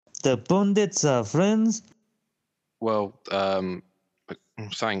The pundits are friends. Well,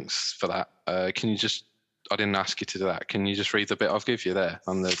 thanks for that. Can you just? I didn't ask you to do that. Can you just read the bit I've give you there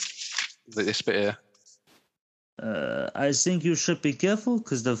on this bit here? I think you should be careful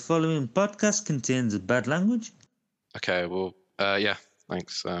because the following podcast contains bad language. Okay. Well, yeah.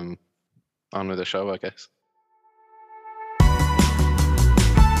 Thanks. On with the show, I guess.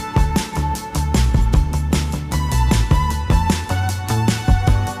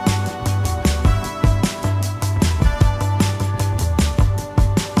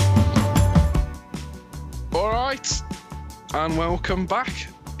 And welcome back.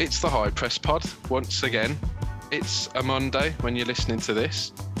 It's the High Press Pod once again. It's a Monday when you're listening to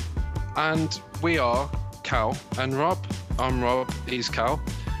this. And we are Cal and Rob. I'm Rob, he's Cal.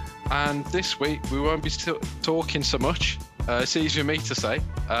 And this week we won't be talking so much. It's easier for me to say.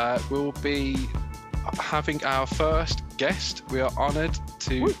 We'll be having our first guest. We are honoured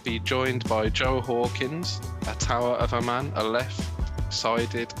to be joined by Joe Hawkins, a tower of a man, a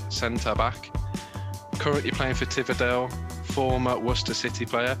left-sided centre-back. Currently playing for Tividale, former Worcester City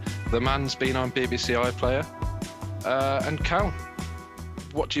player. The man's been on BBC iPlayer. And Cal,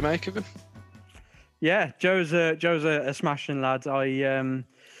 what do you make of him? Yeah, Joe's a smashing lad. I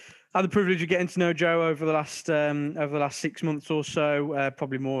had the privilege of getting to know Joe over the last 6 months or so,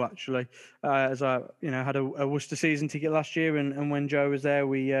 probably more actually. As I had a Worcester season ticket last year, and when Joe was there,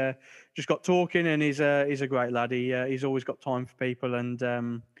 we just got talking. And he's a great lad. He's always got time for people, and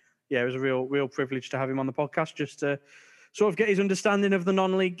it was a real privilege to have him on the podcast, just to sort of get his understanding of the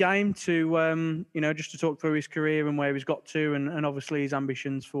non-league game, to just to talk through his career and where he's got to, and obviously his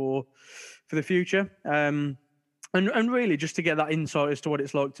ambitions for the future, and really just to get that insight as to what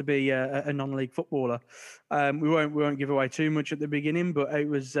it's like to be a non-league footballer. We won't give away too much at the beginning, but it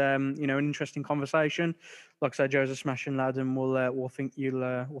was an interesting conversation. Like I said, Joe's a smashing lad, and we'll think you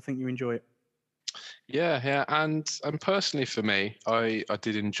enjoy it. Yeah, and personally for me, I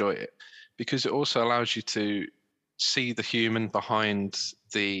did enjoy it because it also allows you to see the human behind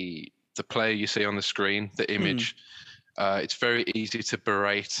the player you see on the screen, the image. It's very easy to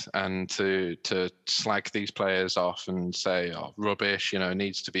berate and to slag these players off and say, "Oh, rubbish,"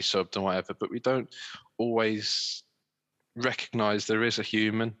 needs to be subbed and whatever. But we don't always recognise there is a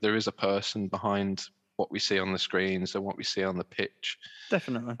human, there is a person behind what we see on the screens and what we see on the pitch.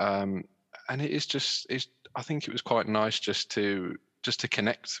 Definitely. And I think it was quite nice just to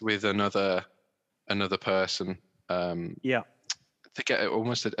connect with another person. To get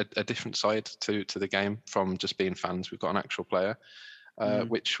almost a different side to the game from just being fans. We've got an actual player,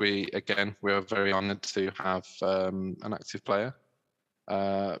 which we are very honoured to have an active player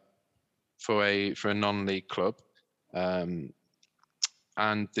for a non-league club. And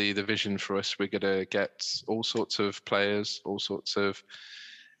the vision for us, we're going to get all sorts of players, all sorts of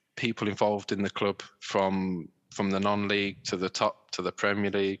people involved in the club from the non-league to the top to the Premier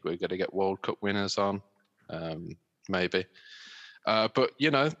League. We're going to get World Cup winners on, maybe. But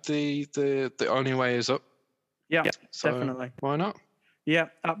the only way is up. Yeah, so definitely. Why not? Yeah,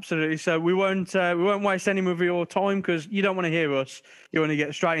 absolutely. So we won't waste any more of your time because you don't want to hear us. You want to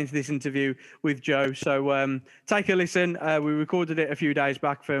get straight into this interview with Joe. So take a listen. We recorded it a few days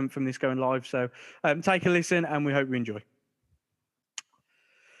back from this going live. So take a listen, and we hope you enjoy.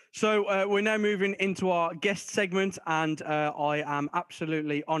 So we're now moving into our guest segment, and I am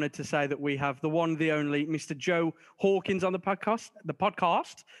absolutely honoured to say that we have the one, the only, Mr. Joe Hawkins on the podcast.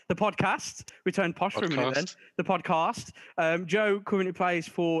 We turned posh for a minute then. The podcast. Joe currently plays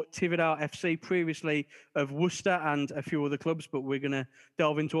for Tividale FC, previously of Worcester and a few other clubs, but we're going to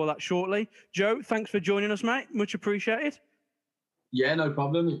delve into all that shortly. Joe, thanks for joining us, mate. Much appreciated. Yeah, no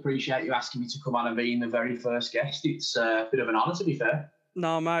problem. Appreciate you asking me to come on and being the very first guest. It's a bit of an honour, to be fair.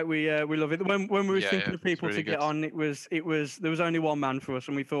 No, mate, we love it. When we were thinking of people really to get on, it was there was only one man for us,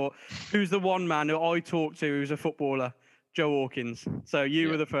 and we thought, who's the one man who I talked to who's a footballer? Joe Hawkins. So you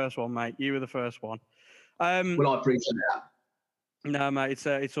were the first one, mate. You were the first one. Well, I appreciate that. No, mate,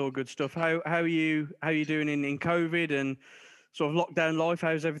 it's all good stuff. How are you doing in COVID and sort of lockdown life?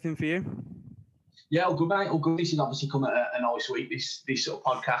 How's everything for you? Yeah, all good, mate. All good. This has obviously come at a nice week, this sort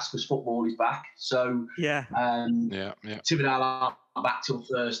of podcast, because football is back. So Tividale are back till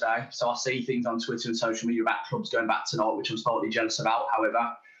Thursday. So I see things on Twitter and social media about clubs going back tonight, which I'm slightly jealous about.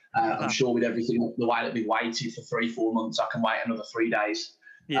 However, I'm sure with everything the way that we waited for 3-4 months, I can wait another 3 days.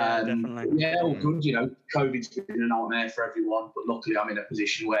 Yeah, definitely. Yeah, all good. COVID's been a nightmare for everyone, but luckily I'm in a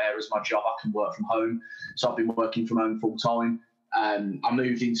position where, as my job, I can work from home. So I've been working from home full time. I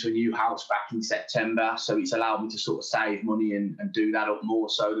moved into a new house back in September, so it's allowed me to sort of save money and do that up more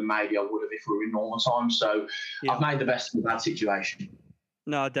so than maybe I would have if we were in normal times. So I've made the best of a bad situation.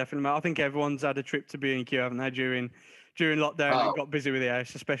 No, definitely, mate. I think everyone's had a trip to B&Q, haven't they, during lockdown and got busy with the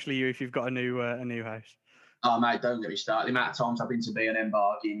house, especially you if you've got a new house. Oh, mate, don't get me started. The amount of times I've been to B&M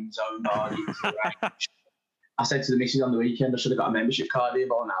bargains, Zone bargains. I said to the missus on the weekend, I should have got a membership card here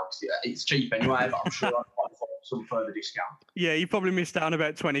by now because it's cheap anyway, but I'm sure I'd find some further discount. Yeah, you probably missed out on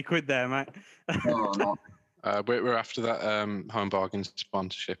about 20 quid there, mate. Oh, no. We're after that home bargain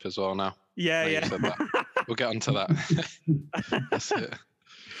sponsorship as well now. Yeah. We'll get onto that. That's it.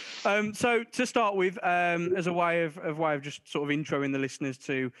 So to start with, as a way of just sort of introing the listeners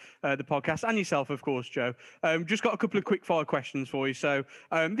to the podcast and yourself, of course, Joe. Just got a couple of quick fire questions for you. So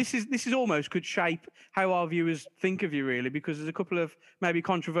this is almost could shape how our viewers think of you, really, because there's a couple of maybe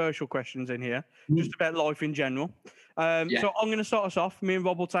controversial questions in here, just about life in general. So I'm going to start us off. Me and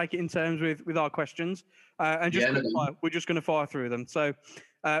Rob will take it in terms with our questions, and just we're just going to fire through them. So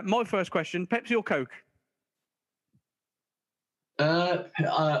my first question: Pepsi or Coke?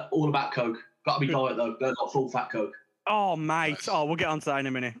 All about Coke. Got to be diet though. Not full fat Coke. Oh, mate. Nice. Oh, we'll get onto that in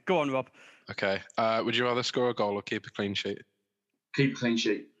a minute. Go on, Rob. Okay. Would you rather score a goal or keep a clean sheet? Keep a clean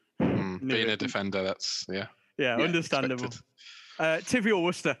sheet. Being a defender, that's Yeah, understandable. Tivy or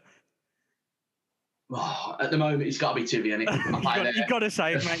Worcester? Oh, at the moment, it's got to be Tivy, isn't it? You've got to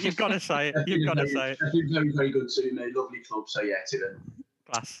say it, mate. You've got to say it. You've got to say it. It's very, very good to me. Lovely club. So yeah, Tivy.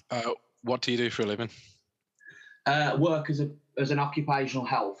 Class. What do you do for a living? Work as an occupational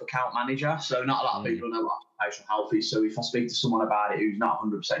health account manager. So not a lot of people know what occupational health is. So if I speak to someone about it who's not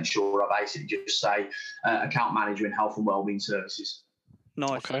 100% sure, I basically just say account manager in health and wellbeing services.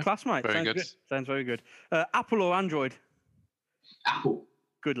 Nice. Okay. Class, mate. Very Sounds good. Sounds very good. Apple or Android? Apple.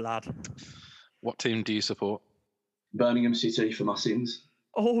 Good lad. What team do you support? Birmingham City for my sins.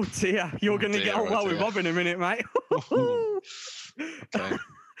 Oh dear, you're going to get on well with Rob in a minute, mate. Okay.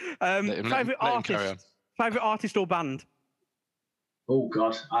 Favorite artist or band? Oh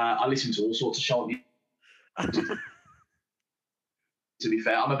God, I listen to all sorts of short music. To be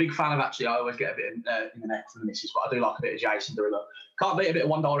fair, I'm a big fan of I always get a bit in the neck from the missus, but I do like a bit of Jason Derulo. Can't beat a bit of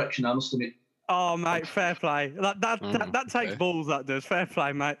One Direction, I must admit. Oh mate, fair play. That takes balls. That does. Fair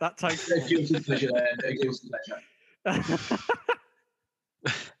play, mate. That takes. Guilty pleasure there. Guilty pleasure.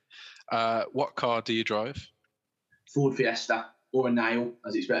 What car do you drive? Ford Fiesta or a Nail,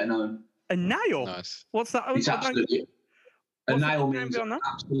 as it's better known. A Nail? Nice. What's that? It's absolutely. A Nail means an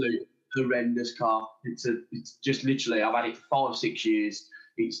absolute horrendous car. It's just literally. I've had it for 5 or 6 years.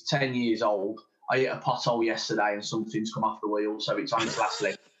 It's 10 years old. I hit a pothole yesterday and something's come off the wheel, so it's on its last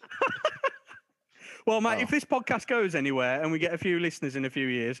leg. Well, mate, if this podcast goes anywhere and we get a few listeners in a few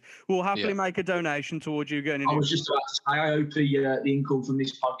years, we'll happily make a donation towards you going. I was just about to say, I hope the income from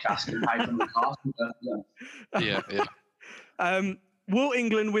this podcast can pay for the car. Yeah. Will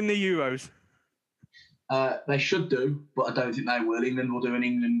England win the Euros? They should do, but I don't think they will. England will do in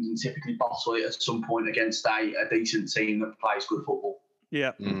England and typically bottle it at some point against a decent team that plays good football.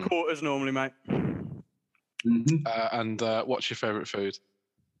 Yeah, quarters normally, mate. Mm-hmm. And what's your favourite food?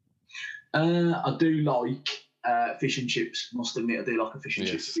 I do like fish and chips. Must admit, I do like a fish and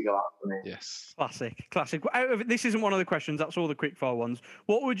chips if we go out for me. Yes. Classic. This isn't one of the questions. That's all the quick fire ones.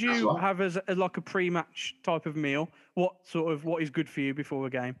 What would you have as like a pre-match type of meal? What is good for you before a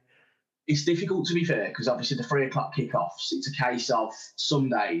game? It's difficult, to be fair, because obviously the 3 o'clock kickoffs, it's a case of some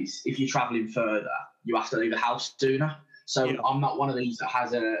days, if you're travelling further, you have to leave the house sooner. So I'm not one of these that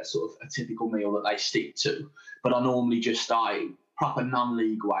has a sort of a typical meal that they stick to, but I normally just start proper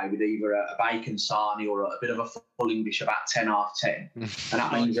non-league way with either a bacon sarnie or a bit of a full English about 10, half 10. And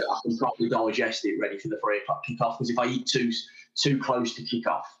that means that I can properly digest it ready for the 3 o'clock kickoff, because if I eat too close to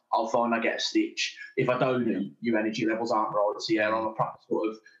kickoff, I'll find I get a stitch. If I don't eat, your energy levels aren't right. So I'm a proper sort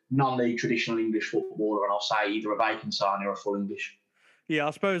of non-league traditional English footballer, and I'll say either a bacon sarnie or a full English. Yeah,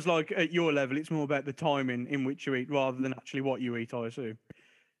 I suppose like at your level, it's more about the timing in which you eat rather than actually what you eat, I assume.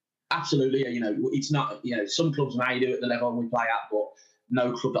 Absolutely. It's not, some clubs may do at the level we play at, but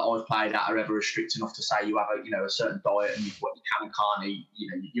no club that I've played at are ever strict enough to say you have a certain diet and what you can and can't eat.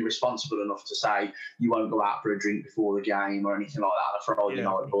 You're responsible enough to say you won't go out for a drink before the game or anything like that on a Friday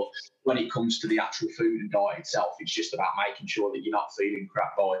night. But when it comes to the actual food and diet itself, it's just about making sure that you're not feeling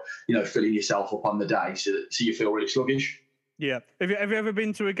crap by, filling yourself up on the day so you feel really sluggish. Yeah. Have you ever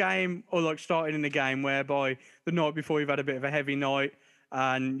been to a game or like started in a game whereby the night before you've had a bit of a heavy night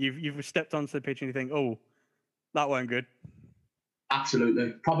and you've stepped onto the pitch and you think, oh, that weren't good?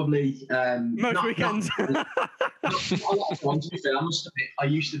 Absolutely. Probably. Most weekends. Not a lot of fun, to be fair. I must admit, I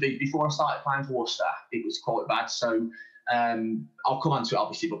used to be, before I started playing for Worcester, it was quite bad. So I'll come on to it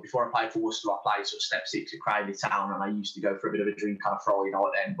obviously, but before I played for Worcester, I played sort of step 6 at Craveney Town, and I used to go for a bit of a drink on a Friday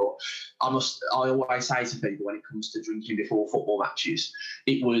night then. But I always say to people when it comes to drinking before football matches,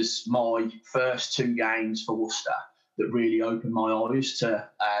 it was my first 2 games for Worcester that really opened my eyes to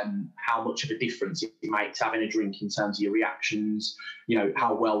how much of a difference it makes having a drink in terms of your reactions,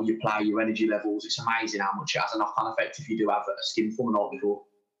 how well you play, your energy levels. It's amazing how much it has a knock-on effect if you do have a skinful the night before.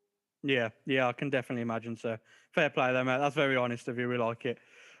 Yeah, I can definitely imagine so. Fair play there, mate. That's very honest of you. We like it.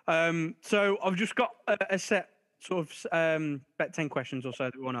 So I've just got a set sort of about 10 questions or so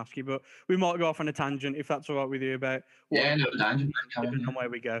that we want to ask you, but we might go off on a tangent if that's all right with you about no tangent. Depending on where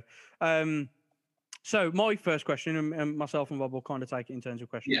we go. So my first question, and myself and Rob will kind of take it in terms of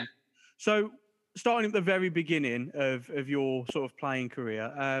questions. Yeah. So starting at the very beginning of your sort of playing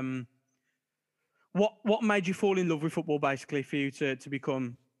career, what made you fall in love with football, basically, for you to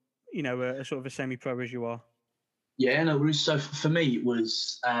become, a sort of a semi-pro as you are? Yeah, no, so for me, it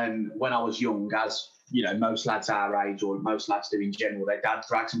was when I was young, as most lads our age, or most lads do in general, their dad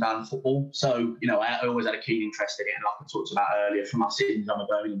drags them down football. So, I always had a keen interest in it. And like I talked about earlier, from my sins, I'm a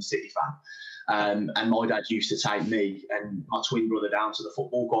Birmingham City fan. And my dad used to take me and my twin brother down to the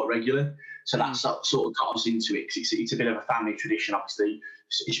football quite regularly. So that sort of got us into it. It's a bit of a family tradition, obviously,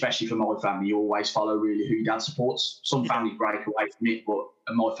 especially for my family. You always follow really who your dad supports. Some families break away from it, but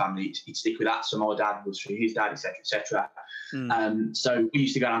in my family, it'd stick with that. So my dad was for his dad, etc., etc. So we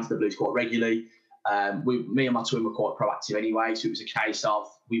used to go down to the Blues quite regularly. Me and my twin were quite proactive anyway, so it was a case of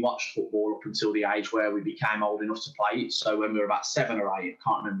we watched football up until the age where we became old enough to play it. So when we were about 7 or 8, I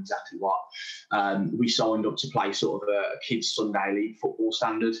can't remember exactly what, we signed up to play sort of a kids' Sunday league football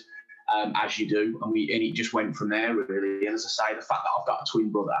standard, as you do, and it just went from there really. And as I say, the fact that I've got a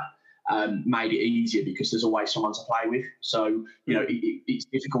twin brother made it easier because there's always someone to play with. So it's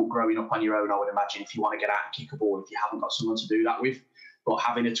difficult growing up on your own, I would imagine, if you want to get out and kick a ball if you haven't got someone to do that with. But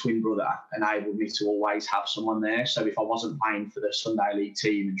having a twin brother enabled me to always have someone there. So if I wasn't playing for the Sunday League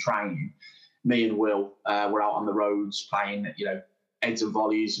team and training, me and Will were out on the roads playing, heads and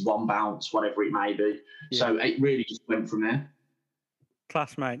volleys, one bounce, whatever it may be. Yeah. So it really just went from there.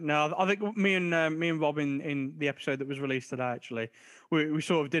 Class, mate. No, I think me and Rob in the episode that was released today, actually, we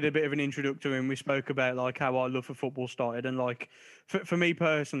sort of did a bit of an introductory and we spoke about like how our love for football started. And like for me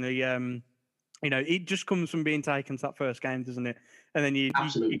personally, it just comes from being taken to that first game, doesn't it? And then you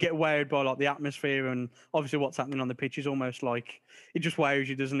get wowed by like the atmosphere and obviously what's happening on the pitch is almost like it just wows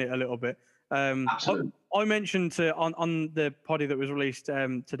you, doesn't it, a little bit? Absolutely. I mentioned on the poddy that was released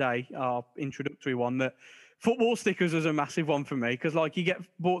today, our introductory one, that football stickers was a massive one for me because like you get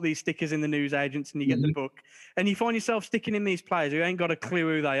bought these stickers in the newsagents and you get the book and you find yourself sticking in these players who ain't got a clue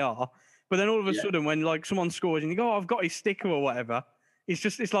who they are. But then all of a sudden when like someone scores and you go, oh, I've got his sticker or whatever.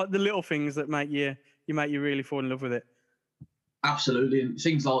 It's like the little things that make you really fall in love with it. Absolutely, and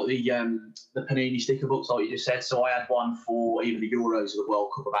things like the Panini sticker books, like you just said. So I had one for either the Euros or the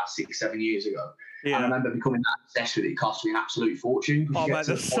World Cup about 6-7 years ago. Yeah. And I remember becoming that obsessed with it. It cost me an absolute fortune. Oh, mate,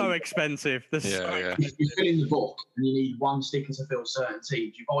 they're so expensive. You fill in the book and you need one sticker to fill certain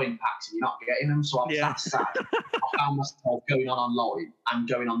teams. You buy in packs and you're not getting them. So I was that sad. I found myself going online and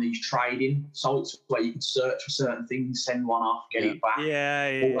going on these trading sites where you could search for certain things, send one off, get it back.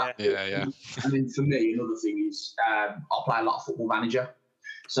 Yeah. And then for me, another thing is I play a lot of Football Manager.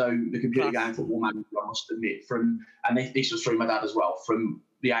 So the computer game Football Manager, I must admit, and this was through my dad as well, from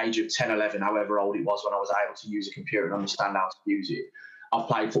the age of 10, 11, however old it was when I was able to use a computer and understand how to use it. I've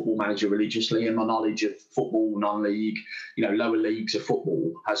played Football Manager religiously, and my knowledge of football, non-league, lower leagues of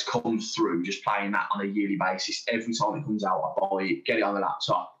football has come through just playing that on a yearly basis. Every time it comes out, I buy it, get it on the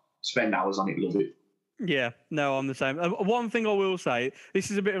laptop, spend hours on it, love it. Yeah, no, I'm the same. One thing I will say,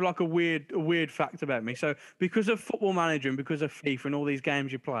 this is a bit of like a weird fact about me. So because of Football Manager and because of FIFA and all these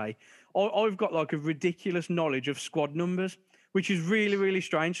games you play, I've got like a ridiculous knowledge of squad numbers, which is really, really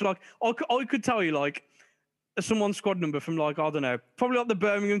strange. So like I could tell you like someone's squad number from like, I don't know, probably like the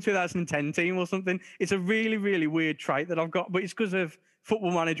Birmingham 2010 team or something. It's a really, really weird trait that I've got, but it's because of Football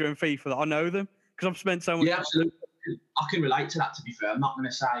Manager and FIFA that I know them because I've spent so much time. Absolutely. I can relate to that, to be fair. I'm not going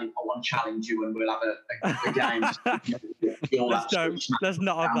to say I want to challenge you and we'll have a game. Let's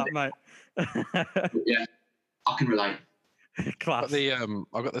not have that, mate. Yeah, I can relate. Class.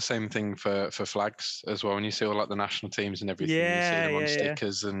 I've got the same thing for flags as well. When you see all like the national teams and everything, you see them on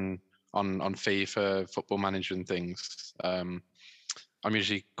stickers and on FIFA, Football Manager and things. I'm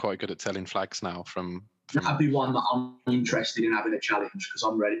usually quite good at telling flags now from That'd be one that I'm interested in having a challenge because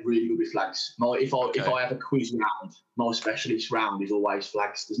I'm really good with flags. If I have a quiz round, my specialist round is always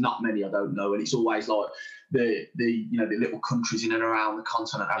flags. There's not many I don't know, and it's always like the little countries in and around the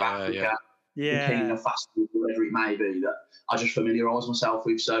continent of Africa. King, fast, whatever it may be, that I just familiarise myself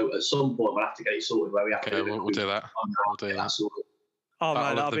with. So at some point, we'll have to get it sorted where we have to. We'll do that. We'll do that. Oh,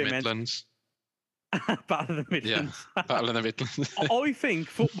 man, that'll be Midlands. Battle of the Midlands. Yeah, Battle of the Midlands. I think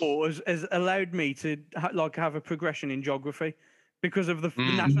football has allowed me to have a progression in geography because of the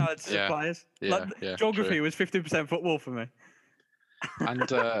nationalities of players. Geography was 50% football for me.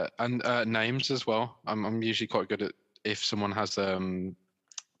 and names as well. I'm usually quite good at if someone has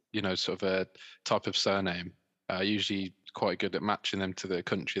sort of a type of surname. Usually quite good at matching them to the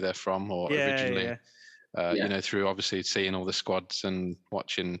country they're from or originally. Through obviously seeing all the squads and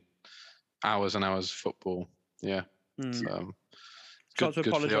watching hours and hours of football. Yeah. Got to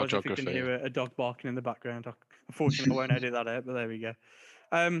apologise if you can hear a dog barking in the background. Unfortunately, I won't edit that out, but there we go.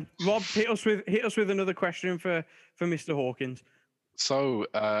 Rob, hit us with another question for Mr. Hawkins. So,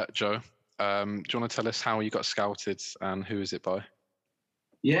 Joe, do you want to tell us how you got scouted and who is it by?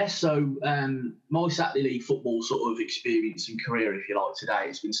 Yeah, so my Saturday League football sort of experience and career, if you like, today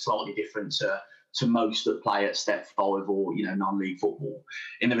has been slightly different to most that play at Step 5 or, non-league football,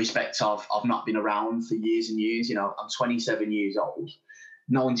 in the respect of I've not been around for years and years. I'm 27 years old.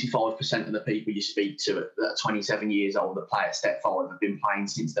 95% of the people you speak to that are 27 years old that play at Step 5 have been playing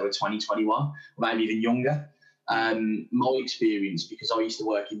since they were 20, 21, or maybe even younger. My experience, because I used to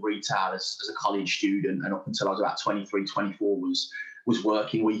work in retail as a college student, and up until I was about 23, 24, was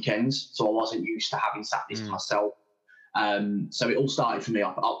working weekends. So I wasn't used to having Saturdays to myself. So it all started for me.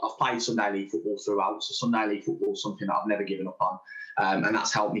 I've played Sunday League football throughout. So Sunday League football is something that I've never given up on. And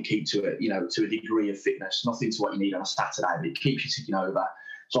that's helped me keep to it, to a degree of fitness. Nothing to what you need on a Saturday, but it keeps you ticking over.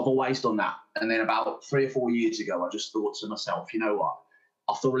 So I've always done that. And then about 3 or 4 years ago, I just thought to myself, you know what?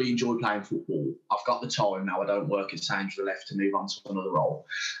 I thoroughly enjoy playing football. I've got the time now. I don't work at Saints for the left to move on to another role.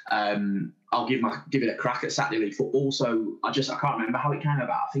 I'll give it a crack at Saturday League football. So I can't remember how it came about.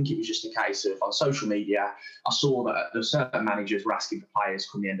 I think it was just a case of on social media, I saw that certain managers were asking for players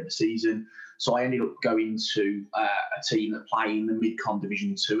come the end of the season. So I ended up going to a team that play in the Mid-Con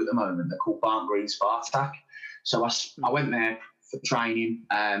Division 2 at the moment. They're called Barnt Green Spartak. So I went there for training,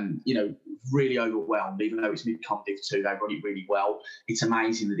 really overwhelmed, even though it's Mid-Con Div 2, they run it really well. It's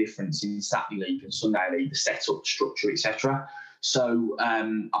amazing the difference in Saturday League and Sunday League, the setup, structure, etc. So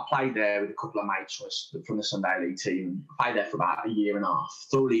I played there with a couple of mates from the Sunday League team. I played there for about a year and a half,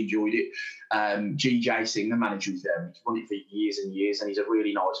 thoroughly enjoyed it. GJ Singh, the manager, was there. He's run it for years and years, and he's a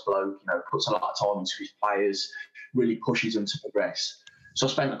really nice bloke, puts a lot of time into his players, really pushes them to progress. So I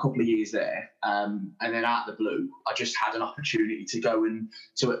spent a couple of years there, and then out of the blue, I just had an opportunity to go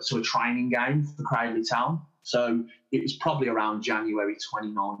to a training game for Cradley Town. So it was probably around January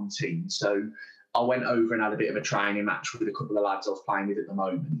 2019. So I went over and had a bit of a training match with a couple of lads I was playing with at the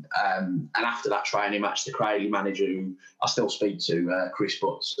moment. And after that training match, the Cradley manager, who I still speak to, Chris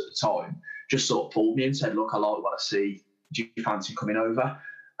Butts at the time, just sort of pulled me and said, look, I like what I see. Do you fancy coming over?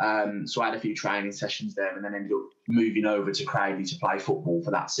 So I had a few training sessions there and then ended up moving over to Cradley to play football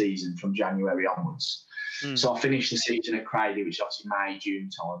for that season from January onwards. So I finished the season at Cradley, which is obviously May, June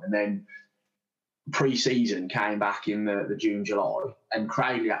time. And then pre-season came back in the June, July, and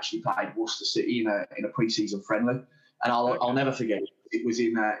Cradley actually played Worcester City in a pre-season friendly. And I'll never forget it. It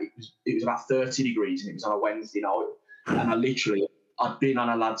was about 30 degrees and it was on a Wednesday night. And I'd been on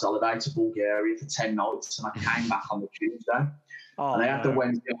a lad's holiday to Bulgaria for 10 nights and I came back on the Tuesday. And I had the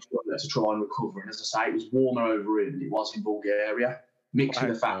Wednesday off to try and recover. And as I say, it was warmer over here than it was in Bulgaria, mixed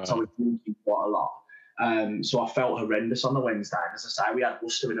with the fact I was drinking quite a lot. So I felt horrendous on the Wednesday. And as I say, we had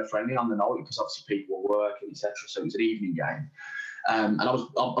Worcester in a friendly on the night because obviously people were working, etc. So it was an evening game. And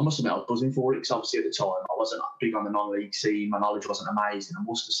I must admit, I was buzzing for it because obviously at the time I wasn't big on the non-league scene. My knowledge wasn't amazing. And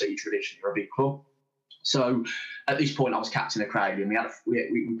Worcester City traditionally are a big club. So at this point, I was captain of Cradley, and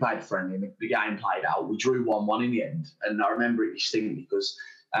we played a friendly, and the game played out. We drew 1-1 in the end, and I remember it distinctly because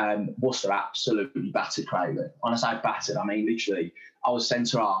Worcester absolutely battered Cradley. When I say battered, I mean literally. I was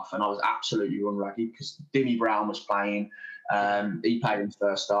centre half, and I was absolutely run ragged because Dimmy Brown was playing. He played in the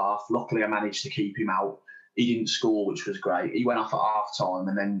first half. Luckily, I managed to keep him out. He didn't score, which was great. He went off at half time,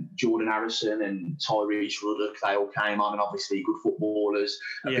 and then Jordan Harrison and Tyrese Ruddock, they all came on, and obviously good footballers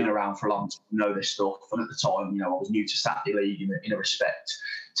have been around for a long time, know their stuff. And at the time, I was new to Saturday League in a respect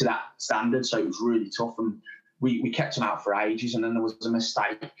to that standard, so it was really tough. And we kept him out for ages, and then there was a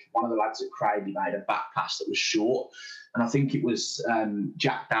mistake. One of the lads at Cradley made a back pass that was short, and I think it was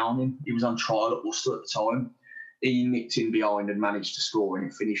Jack Downing. He was on trial at Worcester at the time. He nicked in behind and managed to score, and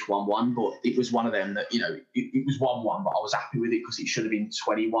it finished 1-1. But it was one of them that, it was 1-1, but I was happy with it because it should have been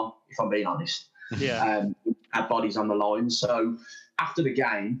 21, if I'm being honest. Yeah. Had bodies on the line. So after the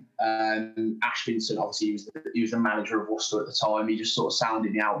game, Ash Vincent, obviously, he was the manager of Worcester at the time. He just sort of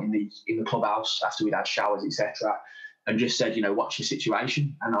sounded me out in the clubhouse after we'd had showers, etc., and just said, what's your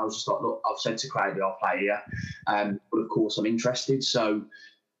situation? And I was just like, look, I've said to Craig I'll play here, but of course I'm interested. So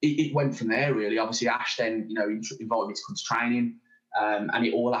it went from there, really. Obviously, Ash then, invited me to come to training, and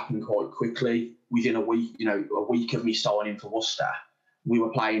it all happened quite quickly. Within a week, a week of me signing for Worcester, we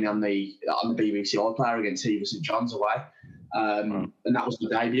were playing on the BBC iPlayer against Hever St John's away, and that was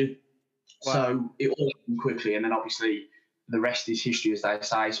my debut. Wow. So it all happened quickly, and then obviously the rest is history, as they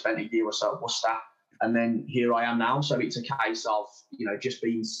say. Spent a year or so at Worcester, and then here I am now. So it's a case of just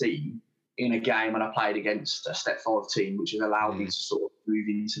being seen in a game, and I played against a Step 5 team, which has allowed me to sort of move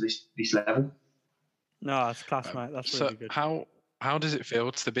into this level. No, that's class, mate. That's really good. How does it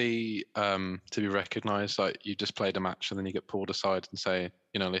feel to be recognised? Like you just played a match and then you get pulled aside and say,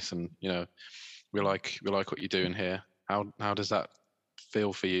 listen, we like what you're doing here. How does that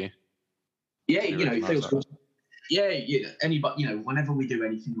feel for you? Yeah, it feels good. Yeah, anybody, whenever we do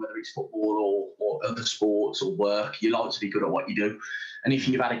anything, whether it's football or other sports or work, you like to be good at what you do. And if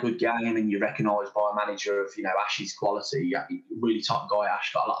you've had a good game and you're recognised by a manager of, Ash's quality, really top guy,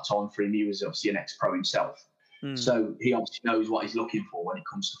 Ash, got a lot of time for him. He was obviously an ex-pro himself. So he obviously knows what he's looking for when it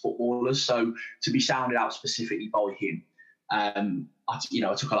comes to footballers. So to be sounded out specifically by him,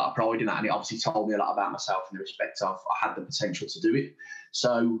 I took a lot of pride in that, and it obviously told me a lot about myself in the respect of I had the potential to do it.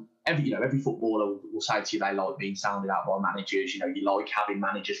 So every footballer will say to you they like being sounded out by managers. You like having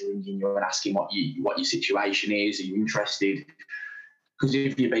managers ringing you and asking what your situation is. Are you interested? Because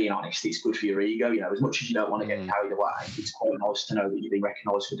if you're being honest, it's good for your ego. As much as you don't want to get carried away, it's quite nice to know that you've been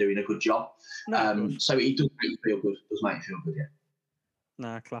recognised for doing a good job. So it does make you feel good. It does make you feel good, yeah.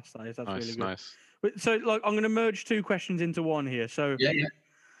 Nah, class that is. That's nice, really good. Nice. So, I'm going to merge two questions into one here. So, yeah.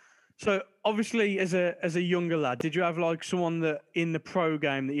 So, obviously, as a younger lad, did you have someone that in the pro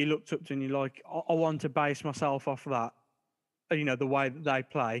game that you looked up to and you're like, I want to base myself off of that, the way that they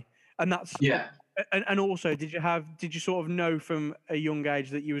play, and that's yeah. And also, did you sort of know from a young age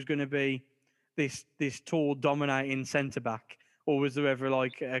that you was going to be this tall, dominating centre back, or was there ever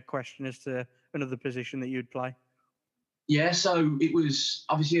a question as to another position that you'd play? Yeah, so it was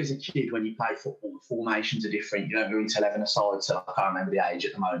obviously as a kid when you play football, the formations are different. You don't go into 11-a-side, so I can't remember the age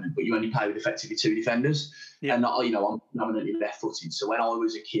at the moment, but you only play with effectively two defenders. Yeah. And I'm nominally left-footed. So when I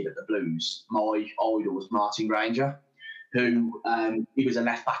was a kid at the Blues, my idol was Martin Granger, who he was a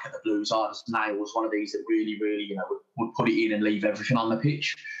left back at the Blues. Hard as nails, one of these that really, really, would put it in and leave everything on the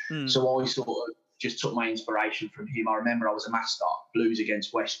pitch. So I sort of just took my inspiration from him. I remember I was a mascot, Blues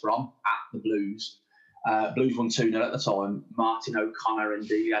against West Brom at the Blues. Blues won 2-0 at the time. Martin O'Connor and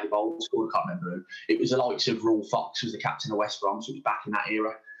Dee Adibol scored. I can't remember who. It was the likes of Raul Fox, who was the captain of West Brom, so it was back in that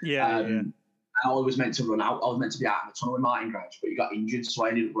era. Yeah. And I was meant to run out. I was meant to be out in the tunnel with Martin Granger, but he got injured, so I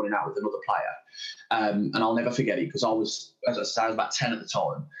ended up running out with another player. And I'll never forget it because I was, as I said, I was about 10 at the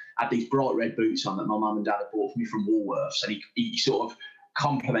time. I had these bright red boots on that my mum and dad had bought for me from Woolworths, and he sort of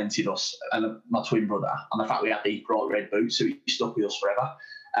complimented us and my twin brother on the fact we had these bright red boots, so he stuck with us forever.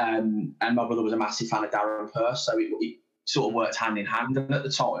 And my brother was a massive fan of Darren Purse, so it sort of worked hand in hand. And at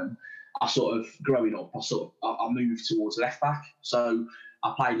the time, growing up, I moved towards left back. So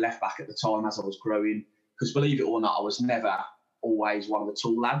I played left back at the time as I was growing, because believe it or not, I was never always one of the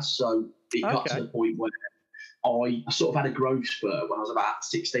tall lads. So it got to the point where I sort of had a growth spurt when I was about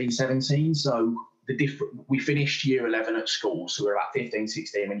 16, 17. So we finished year 11 at school, so we're about 15,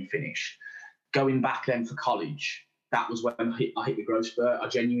 16 when you finish. Going back then for college, that was when I hit the growth spurt. I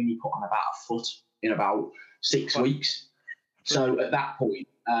genuinely put on about a foot in about 6 weeks. So at that point,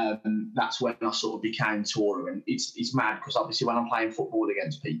 that's when I sort of became taller. And it's mad because obviously when I'm playing football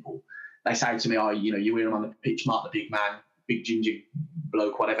against people, they say to me, you win them on the pitch, Mark the big man, big ginger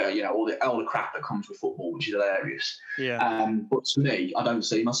bloke, whatever, all the crap that comes with football, which is hilarious. Yeah. But to me, I don't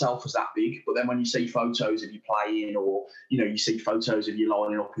see myself as that big. But then when you see photos of you playing, or you see photos of you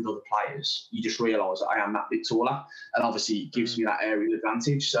lining up with other players, you just realise that I am that bit taller, and obviously it gives me that aerial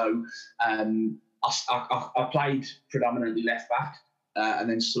advantage. So I played predominantly left back, and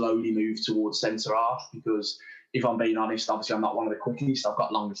then slowly moved towards centre half because, if I'm being honest, obviously I'm not one of the quickest. I've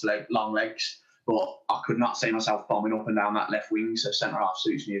got long legs. But I could not see myself bombing up and down that left wing, so centre half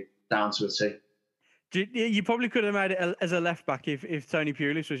suits me down to a T. You probably could have made it as a left back if Tony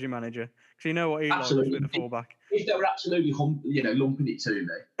Pulis was your manager, because you know what he likes with the fullback. If they were absolutely lumping it to me,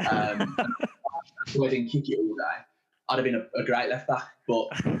 so I didn't kick it all day, I'd have been a great left back. But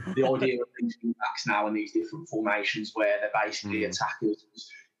the idea of these wing backs now in these different formations where they're basically attackers,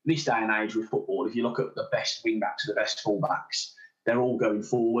 this day and age with football, if you look at the best wing backs to the best full backs, they're all going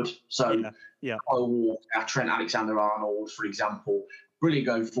forward. So Kyle Walker, Trent Alexander-Arnold, for example, brilliant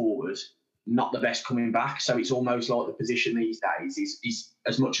going forward, not the best coming back. So it's almost like the position these days is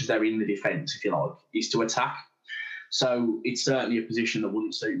as much as they're in the defence, if you like, is to attack. So it's certainly a position that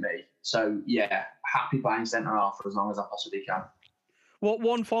wouldn't suit me. So, yeah, happy playing centre-half for as long as I possibly can.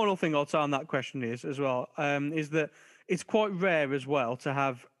 One final thing I'll say on that question is as well, is that it's quite rare as well to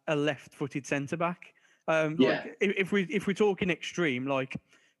have a left-footed centre-back. Like if we're talking extreme, like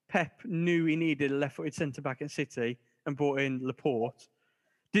Pep knew he needed a left-footed centre-back at City and brought in Laporte.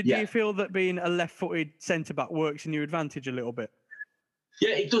 Do you feel that being a left-footed centre-back works in your advantage a little bit?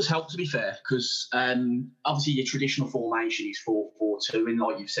 Yeah, it does help, to be fair, because obviously your traditional formation is 4-4-2, and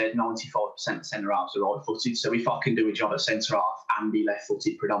like you've said, 95% of centre-halves are right-footed. So if I can do a job at centre-half and be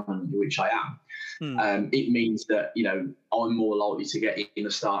left-footed predominantly, which I am, it means that, you know, I'm more likely to get in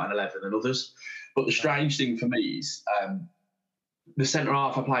the starting 11 than others. But the strange thing for me is the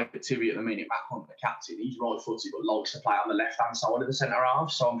centre-half I play for TV at the minute, Matt Hunt, the captain, he's right-footed but likes to play on the left-hand side of the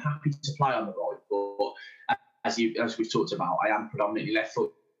centre-half. So I'm happy to play on the right, but as we've talked about, I am predominantly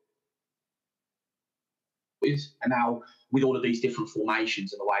left-footed. And now, with all of these different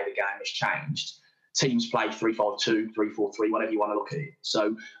formations and the way the game has changed, teams play 3-5-2, 3-4-3, whatever you want to look at it.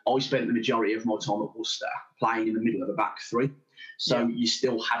 So I spent the majority of my time at Worcester playing in the middle of a back three. So you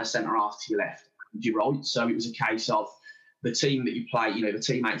still had a centre-half to your left and your right. So it was a case of the team that you play, you know, the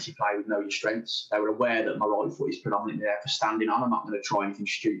teammates you play with know your strengths. They were aware that my right foot is predominantly there for standing on. I'm not going to try anything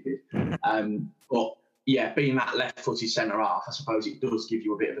stupid. But yeah, being that left-footed centre-half, I suppose it does give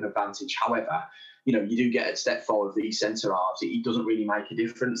you a bit of an advantage. However, you know, you do get at step 5 of these centre-halves. It doesn't really make a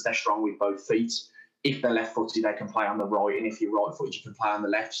difference. They're strong with both feet. If they're left-footed, they can play on the right, and if you're right-footed, you can play on the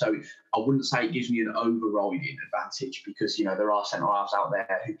left. So I wouldn't say it gives me an overriding advantage because, you know, there are centre-halves out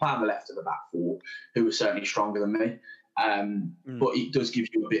there who play on the left of the back four who are certainly stronger than me. But it does give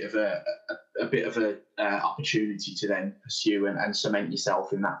you a bit of a opportunity to then pursue and cement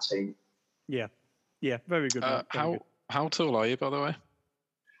yourself in that team. Yeah, very good. How tall are you, by the way?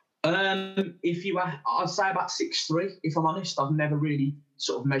 I'd say about 6'3", if I'm honest. I've never really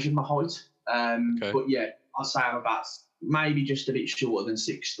sort of measured my height. But yeah, I'd say I'm about maybe just a bit shorter than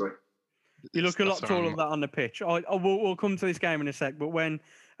 6'3". You look a lot taller than that on the pitch. We'll come to this game in a sec, but when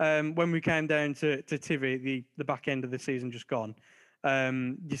we came down to Tivy, the back end of the season just gone,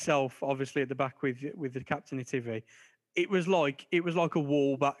 yourself obviously at the back with the captain of Tivy, it was like a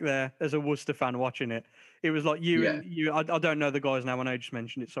wall back there as a Worcester fan watching it. It was like you and you. I don't know the guy's name. I know you just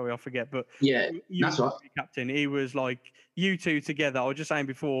mentioned it. Sorry, I forget. But that's right. Captain. He was like you two together. I was just saying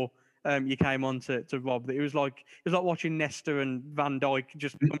before you came on to Rob that it was like watching Nesta and Van Dijk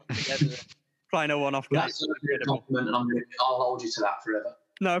just come together playing a one-off game. That's a compliment, and I'll hold you to that forever.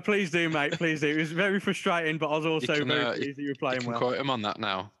 No, please do, mate. Please do. It was very frustrating, but I was also very pleased that you were playing well. You can quote him on that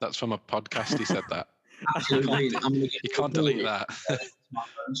now. That's from a podcast. He said that. Absolutely. You can't delete that.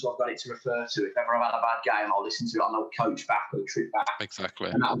 So I've got it to refer to. If ever I've had a bad game, I'll listen to it on the coach back or the trip back.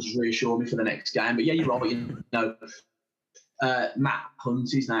 Exactly. And that'll just reassure me for the next game. But yeah, you're right. You know, Matt Hunt,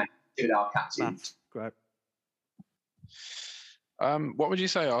 his name, our captain. Matt, great. What would you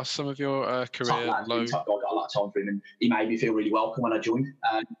say are some of your career low? Top guy, got a lot of time for him, and he made me feel really welcome when I joined.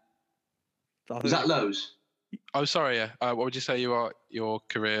 Was that lows? Oh, sorry. Yeah. What would you say your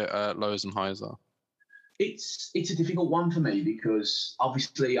career lows and highs are? It's a difficult one for me because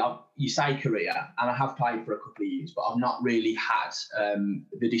obviously you say career, and I have played for a couple of years, but I've not really had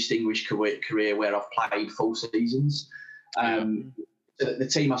the distinguished career where I've played full seasons. The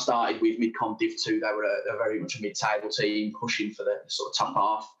team I started with, mid-com Div 2, they were a very much a mid-table team pushing for the sort of top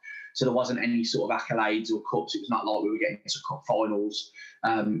half. So there wasn't any sort of accolades or cups. It was not like we were getting to cup finals.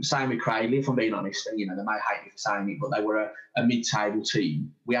 Same with Cradley, if I'm being honest. And, you know, they may hate me for saying it, but they were a mid-table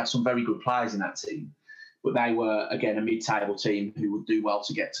team. We had some very good players in that team, but they were, again, a mid-table team who would do well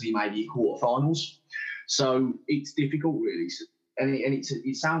to get to maybe quarterfinals. So it's difficult, really. And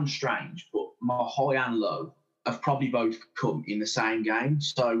it sounds strange, but my high and low have probably both come in the same game.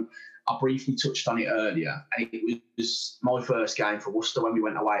 So I briefly touched on it earlier, and it was my first game for Worcester when we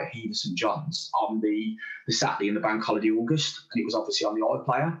went away at Hever St John's on the Saturday in the bank holiday August, and it was obviously on the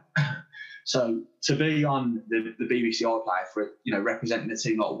iPlayer. So to be on the BBC iPlayer for, you know, representing a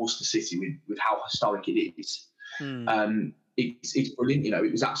team like Worcester City with how historic it is, it's brilliant. You know,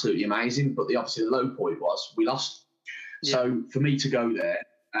 it was absolutely amazing. But obviously the low point was we lost. Yeah. So for me to go there,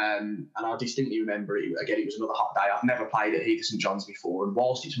 and I distinctly remember it. Again, it was another hot day. I've never played at Hever St John's before, and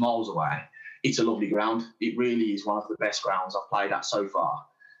whilst it's miles away, it's a lovely ground. It really is one of the best grounds I've played at so far,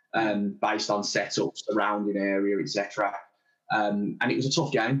 based on setup, surrounding area, etc. And it was a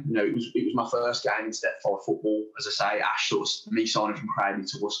tough game. It was my first game in Step 5 football. As I say, Ash sort of me signing from Cradley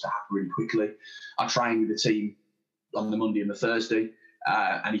to Worcester happened really quickly. I trained with the team on the Monday and the Thursday,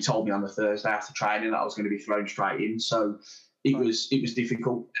 and he told me on the Thursday after training that I was going to be thrown straight in. So it was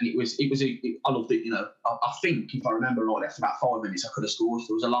difficult, and I loved it. I think if I remember right, after about 5 minutes, I could have scored.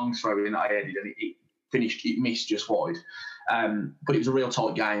 There was a long throw in that I headed, and it missed just wide. But it was a real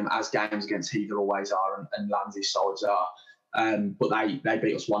tight game, as games against Heather always are, and Lands's sides are. But they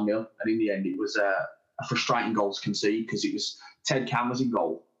beat us 1-0, and in the end, it was a frustrating goal to concede because it was Ted Cam was in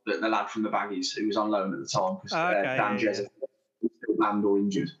goal, the lad from the Baggies who was on loan at the time because Dan Jezza was still banned or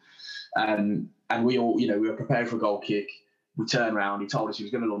injured. And we all, we were prepared for a goal kick. We turned around. He told us he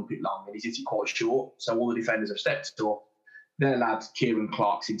was going to lump it long, and he's hit it quite short. So all the defenders have stepped up. Their lad Kieran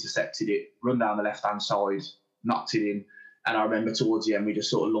Clark's intercepted it, run down the left-hand side, knocked it in. And I remember towards the end, we just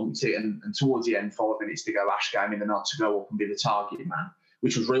sort of lumped it. And towards the end, 5 minutes to go, Ash gave me the nod to go up and be the target man,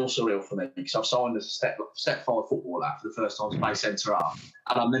 which was real surreal for me because I've signed as a step 5 footballer for the first time to play centre half,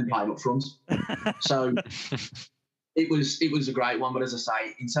 and I'm then playing up front. So it was a great one. But as I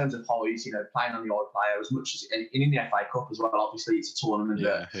say, in terms of highs, playing on the odd player as much as in the FA Cup as well. Obviously, it's a tournament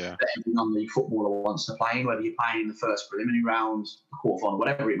that every non-league footballer wants to play in, whether you're playing in the first preliminary round, the quarter-final,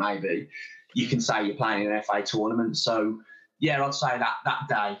 whatever it may be. You can say you're playing in an FA tournament. So, yeah, I'd say that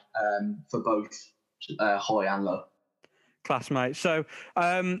day for both high and low. Class, mate. So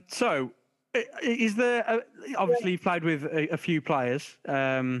is there obviously you've played with a few players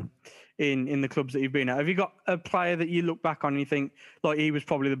in the clubs that you've been at. Have you got a player that you look back on and you think like he was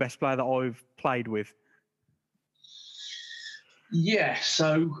probably the best player that I've played with? Yeah.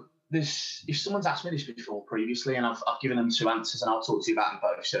 So if someone's asked me this before previously, and I've given them 2 answers, and I'll talk to you about them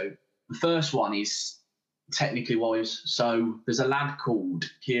both. So the first one is technically wise. So there's a lad called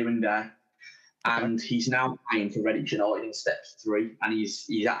Kieran Day, and he's now playing for Redditch United in Step 3, and he's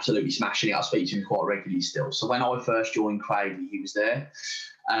absolutely smashing it. I speak to him quite regularly still. So when I first joined Cradley, he was there,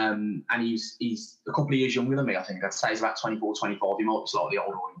 and he's a couple of years younger than me. I think I'd say he's about 24, 25. He might be slightly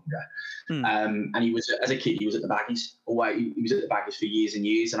older or younger. And he was, as a kid, he was at the Baggies. He was at the Baggies for years and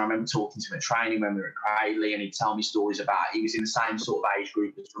years. And I remember talking to him at training when we were at Cradley, and he'd tell me stories about he was in the same sort of age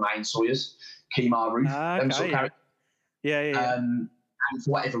group as Romain Sawyers, Kemar Roof, them sort of characters. Yeah. And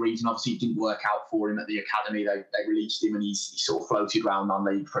for whatever reason, obviously, it didn't work out for him at the academy. They released him, and he sort of floated around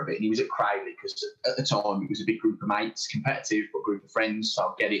non-league for a bit. And he was at Cradley because at the time it was a big group of mates, competitive, but a group of friends, so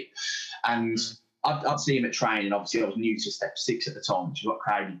I'll get it. And I'd see him at training. Obviously, I was new to Step 6 at the time, which is what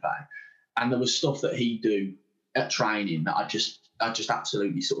Cradley played. And there was stuff that he'd do at training that I just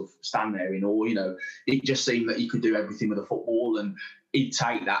absolutely sort of stand there in awe. It just seemed that he could do everything with a football, and he'd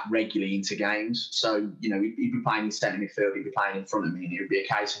take that regularly into games. So, he'd be playing in centre midfield, he'd be playing in front of me, and it would be a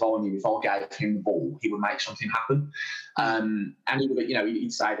case of I knew if I gave him the ball, he would make something happen. And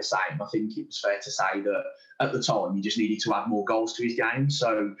he'd say the same. I think it was fair to say that at the time he just needed to add more goals to his game.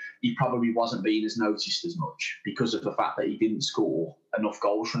 So he probably wasn't being as noticed as much because of the fact that he didn't score enough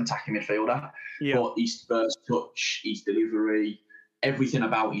goals from an attacking midfielder. Yeah. But his first touch, his delivery, everything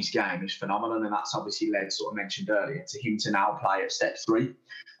about his game is phenomenal, and that's obviously led, sort of mentioned earlier, to him to now play at Step 3.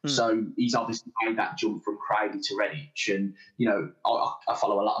 So he's obviously made that jump from Cradley to Redditch, and I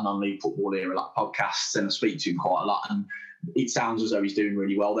follow a lot of non-league football here, a lot of podcasts, and I speak to him quite a lot, and it sounds as though he's doing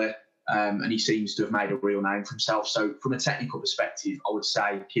really well there, and he seems to have made a real name for himself. So from a technical perspective, I would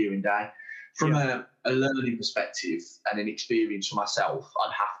say Kieran Day. From a learning perspective and an experience for myself,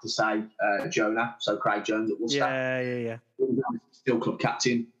 I'd have to say Jonah, so Craig Jones at Worcester. Yeah. Still club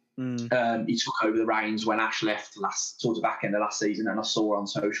captain. He took over the reins when Ash left towards the back end of last season, and I saw on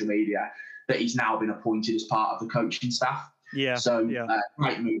social media that he's now been appointed as part of the coaching staff.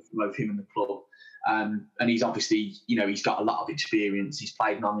 Great move for both him and the club. And he's obviously, he's got a lot of experience. He's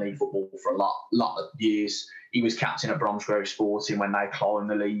played non-league football for a lot of years. He was captain at Bromsgrove Sporting when they climbed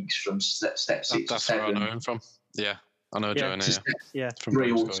the leagues from step 6 to 7. That's where I know him from. Yeah, I know Joe now. From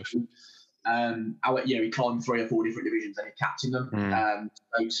 3 or 2. He climbed 3 or 4 different divisions and he captained them.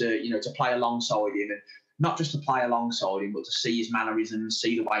 So to play alongside him, and not just to play alongside him, but to see his mannerisms,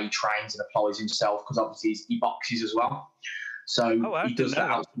 see the way he trains and applies himself, because obviously he boxes as well. So he does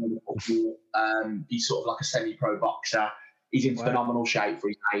that outside of football. He's sort of like a semi-pro boxer. He's in phenomenal shape for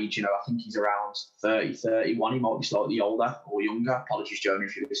his age. I think he's around 30, 31. He might be slightly older or younger. Apologies, Jonah,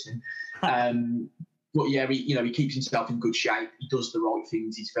 if you're listening. But yeah, he keeps himself in good shape. He does the right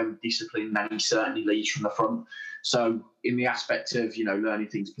things. He's very disciplined, and he certainly leads from the front. So in the aspect of, learning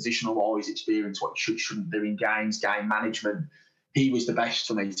things positional-wise, experience, what you shouldn't do in games, game management, he was the best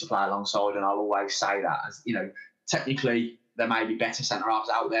for me to play alongside, and I'll always say that. As technically, there may be better centre-halves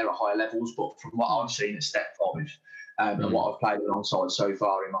out there at higher levels, but from what I've seen at Step 5, and what I've played alongside so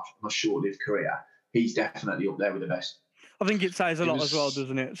far in my short-lived career, he's definitely up there with the best. I think it says a lot as well,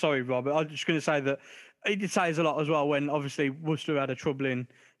 doesn't it? Sorry, Robert. I'm just going to say that it says a lot as well when obviously Worcester had a troubling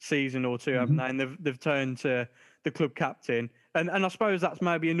season or two, haven't they? And they've turned to the club captain. And I suppose that's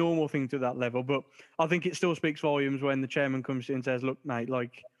maybe a normal thing to that level, but I think it still speaks volumes when the chairman comes in and says, look, mate,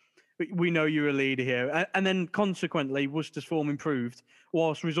 like, we know you're a leader here. And then consequently, Worcester's form improved,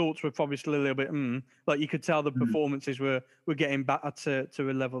 whilst results were probably still a little bit, like you could tell the performances were getting back to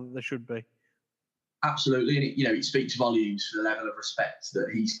a level that they should be. Absolutely, and it speaks volumes for the level of respect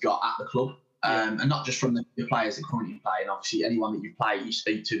that he's got at the club, and not just from the players that currently play. And obviously, anyone that you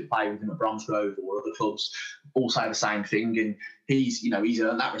speak to, play with him at Bromsgrove or other clubs, all say the same thing. And he's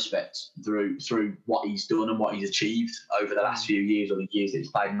earned that respect through what he's done and what he's achieved over the last few years, or the years that he's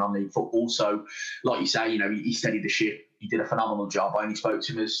played in non-league football. So, like you say, he steadied the ship. He did a phenomenal job. I only spoke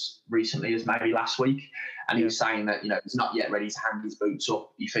to him as recently as maybe last week, and he was saying that he's not yet ready to hang his boots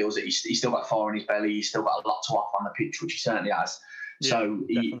up. He feels that he's still got fire in his belly. He's still got a lot to offer on the pitch, which he certainly has. So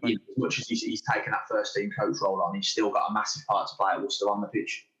as much as he's taken that first team coach role on, he's still got a massive part to play at Worcester on the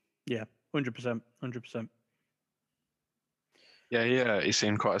pitch. Yeah, 100%. Yeah, he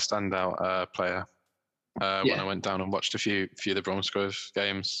seemed quite a standout player. When I went down and watched a few of the Bromsgrove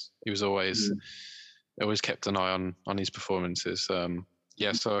games, he was always kept an eye on his performances. So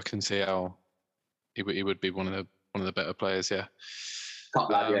I can see how he would be one of the better players. Yeah, Top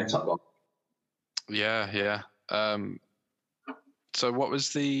lad, top one. Yeah. So what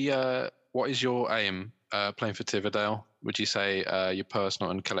is your aim playing for Tividale? Would you say your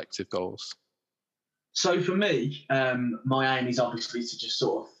personal and collective goals? So for me, my aim is obviously to just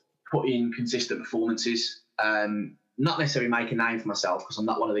sort of put in consistent performances. Not necessarily make a name for myself, because I'm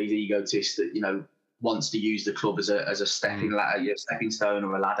not one of these egotists that wants to use the club as a stepping stone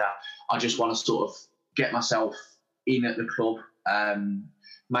or a ladder. I just want to sort of get myself in at the club,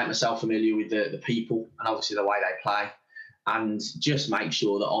 make myself familiar with the people and obviously the way they play, and just make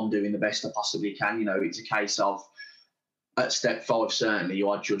sure that I'm doing the best I possibly can. It's a case of, at step 5, certainly you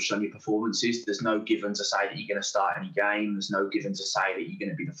are judged on your performances. There's no given to say that you're going to start any game. There's no given to say that you're going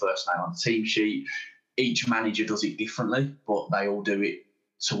to be the first name on the team sheet. Each manager does it differently, but they all do it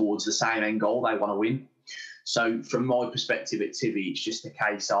towards the same end goal. They want to win. So from my perspective at Tivy, it's just a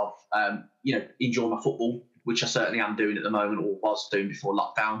case of, enjoy my football, which I certainly am doing at the moment, or was doing before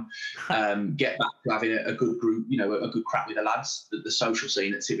lockdown. Get back to having a good group, a good crack with the lads. The social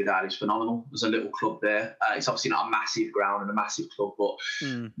scene at Tividale is phenomenal. There's a little club there. It's obviously not a massive ground and a massive club, but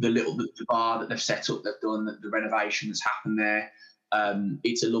the bar that they've set up, they've done the renovation that's happened there.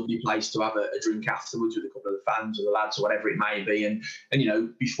 It's a lovely place to have a drink afterwards with a couple of the fans or the lads or whatever it may be. And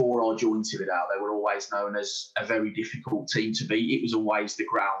before I joined Tividale, they were always known as a very difficult team to beat. It was always the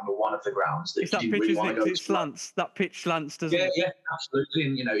ground, or one of the grounds, that you didn't really want to go to. That pitch slants, doesn't it? Yeah,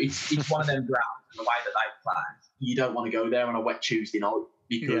 absolutely. And it's one of them grounds, and the way that they play, you don't want to go there on a wet Tuesday night,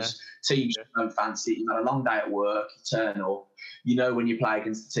 because teams don't fancy it. You've had a long day at work, you turn up. When you play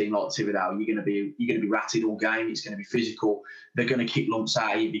against a team like Tividale, you're going to be ratted all game. It's going to be physical. They're going to kick lumps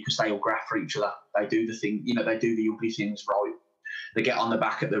out of you because they all graft for each other. They do the thing, they do the ugly things right. They get on the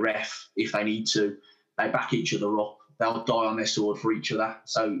back at the ref if they need to. They back each other up. They'll die on their sword for each other.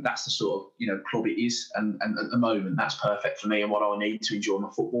 So that's the sort of club it is. And at the moment, that's perfect for me and what I need to enjoy my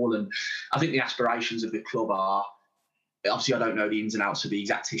football. And I think the aspirations of the club are, obviously I don't know the ins and outs of the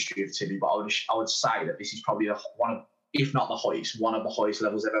exact history of Tivy, but I would say that this is probably one of the highest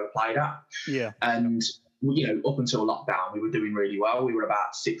levels they've ever played at. Yeah. And up until lockdown, we were doing really well. We were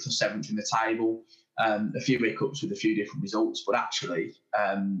about 6th or 7th in the table. A few hiccups with a few different results, but actually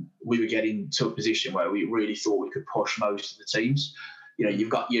we were getting to a position where we really thought we could push most of the teams. You've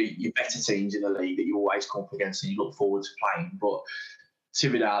got your better teams in the league that you always come up against and you look forward to playing. But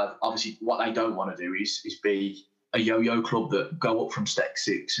Tividale, obviously, what they don't want to do is be a yo-yo club that go up from step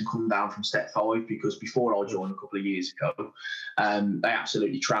 6 and come down from step 5, because before I joined a couple of years ago, they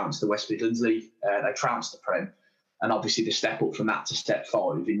absolutely trounced the West Midlands League. They trounced the Prem. And obviously the step up from that to step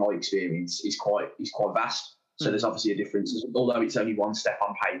 5, in my experience, is quite vast. So there's obviously a difference. Although it's only one step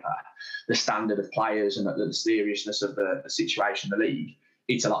on paper, the standard of players and the seriousness of the situation in the league,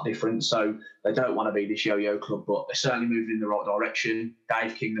 it's a lot different. So they don't want to be this yo-yo club, but they're certainly moving in the right direction.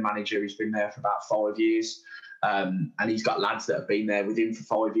 Dave King, the manager, he's been there for about 5 years. And he's got lads that have been there with him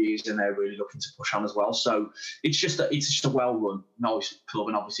for 5 years, and they're really looking to push on as well. So it's just a well-run, nice club,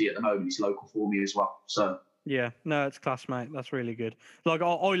 and obviously at the moment it's local for me as well. So yeah, no, it's class, mate. That's really good. Like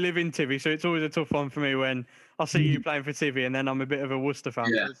I live in Tivy, so it's always a tough one for me when I see you playing for Tivy, and then I'm a bit of a Worcester fan.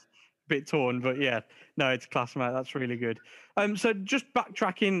 Yeah. bit torn, but yeah, no, it's class, mate. That's really good. So just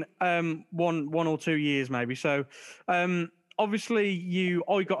backtracking, 1 or 2 years maybe. So, obviously,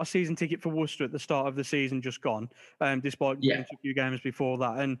 I got a season ticket for Worcester at the start of the season just gone, despite going to a few games before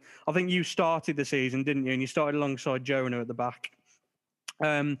that. And I think you started the season, didn't you? And you started alongside Jonah at the back.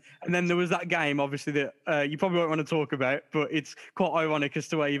 And then there was that game, obviously, that you probably won't want to talk about, but it's quite ironic as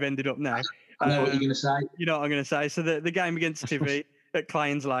to where you've ended up now. I know what you're going to say. You know what I'm going to say. So the game against Tivy at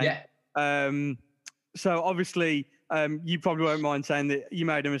Claines Lane. Yeah. So obviously, you probably won't mind saying that you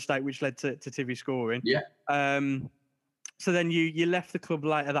made a mistake which led to Tivy scoring. Yeah. So then you left the club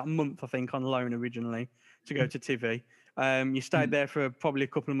later that month, I think, on loan originally to go to Tivy. You stayed there for probably a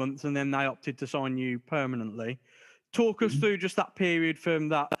couple of months, and then they opted to sign you permanently. Talk us through just that period from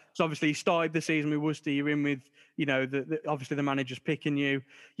that. So obviously you started the season with Worcester. You're in with, obviously the manager's picking you.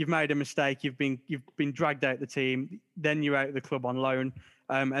 You've made a mistake. You've been dragged out the team. Then you're out of the club on loan,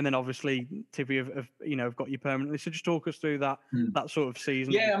 and then obviously Tivy have got you permanently. So just talk us through that sort of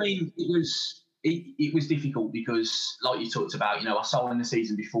season. Yeah, I mean it was difficult because, like you talked about, I signed the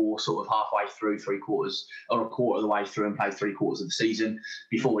season before, sort of halfway through, a quarter of the way through, and played 3/4 of the season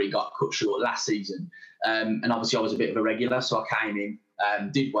before it got cut short last season. And obviously I was a bit of a regular, so I came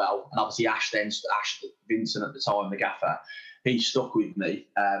in, did well, and obviously Ash Vincent at the time, the gaffer, he stuck with me.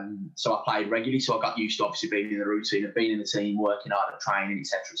 So I played regularly, so I got used to obviously being in the routine of being in the team, working hard at training,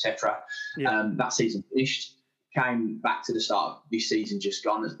 etc. That season finished. Came back to the start of this season just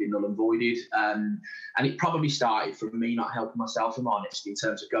gone, has been null and voided. And it probably started from me not helping myself, if I'm honest, in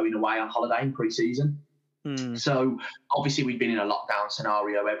terms of going away on holiday in pre-season. So obviously we'd been in a lockdown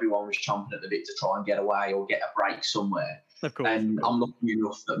scenario. Everyone was chomping at the bit to try and get away or get a break somewhere. Of course. And I'm lucky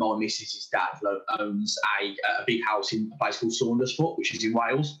enough that my missus' dad owns a big house in a place called Saundersfoot, which is in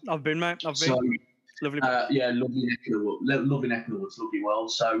Wales. I've been, mate. I've been. So, lovely. Lovely neck of the woods. Lovely neck of the woods, lovely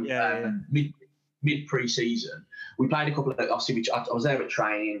world. So mid pre-season, we played a couple of, obviously I was there at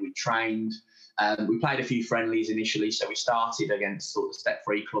training, we trained, we played a few friendlies initially. So we started against sort of step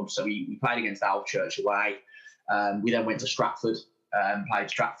 3 clubs. So we played against Alvechurch away. We then went to Stratford, played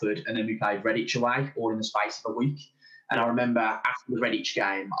Stratford, and then we played Redditch away, all in the space of a week. And I remember after the Redditch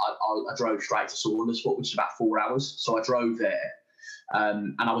game, I drove straight to Saundersfoot, which is about 4 hours. So I drove there,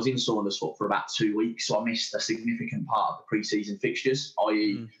 and I was in Saundersfoot for about 2 weeks. So I missed a significant part of the pre-season fixtures,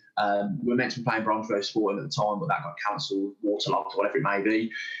 i.e., we were meant to be playing Bromsgrove Sporting at the time, but that got cancelled, waterlogged, whatever it may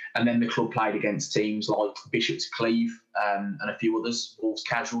be. And then the club played against teams like Bishop's Cleeve and a few others, Wolves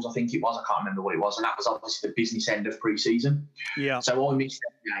Casuals, I think it was. I can't remember what it was. And that was obviously the business end of pre-season. Yeah. So I missed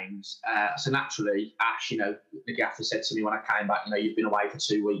them games. So naturally, Ash, the gaffer said to me when I came back, you've been away for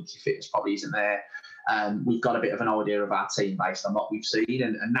 2 weeks, your fitness probably isn't there. We've got a bit of an idea of our team based on what we've seen.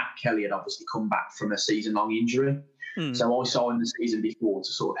 And Nat Kelly had obviously come back from a season-long injury. So I signed the season before to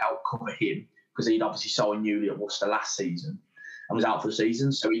sort of help cover him because he'd obviously signed newly at Worcester last season and was out for the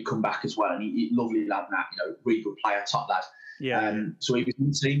season. So he'd come back as well. And he lovely lad, Nat, really good player, top lad. Yeah. So he was in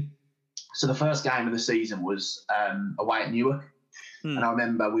the team. So the first game of the season was away at Newark. And I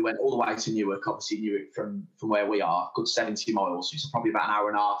remember we went all the way to Newark, obviously Newark from where we are, good 70 miles. So it's probably about an hour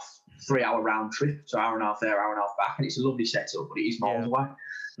and a half, 3 hour round trip. So hour and a half there, hour and a half back. And it's a lovely setup, but it is miles away.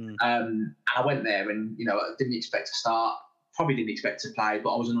 And I went there and, I didn't expect to start, probably didn't expect to play,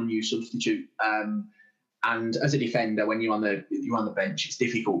 but I was an unused substitute. And as a defender, when you're on the bench, it's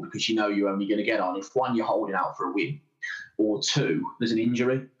difficult because you're only going to get on if, one, you're holding out for a win, or two, there's an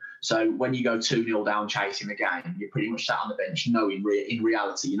injury. So when you go 2-0 down chasing the game, you're pretty much sat on the bench knowing in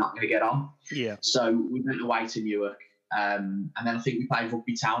reality you're not going to get on. Yeah. So we went away to Newark. And then I think we played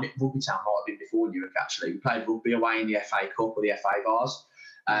Rugby Town. Rugby Town might have been before Newark, actually. We played rugby away in the FA Cup or the FA Bars.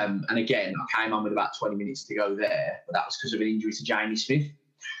 And again, I came on with about 20 minutes to go there, but that was because of an injury to Jamie Smith.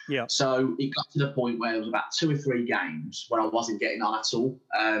 Yeah. So it got to the point where there was about 2 or 3 games where I wasn't getting on at all,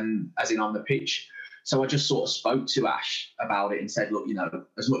 as in on the pitch. So I just sort of spoke to Ash about it and said, look,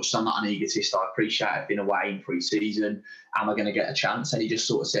 as much as I'm not an egotist, I appreciate I've been away in pre-season. Am I going to get a chance? And he just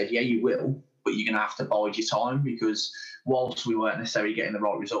sort of said, yeah, you will, but you're going to have to bide your time because whilst we weren't necessarily getting the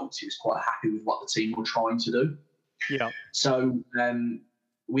right results, he was quite happy with what the team were trying to do. Yeah. So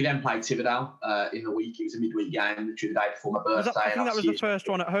we then played Tiverdale in the week. It was a midweek game, literally the day before my birthday. I think that was the first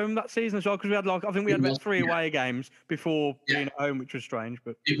one at home that season as well, because we had about 3 away games before being at home, which was strange.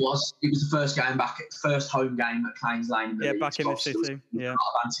 But it was the first game back, first home game at Claines Lane. Back in the city. There was a lot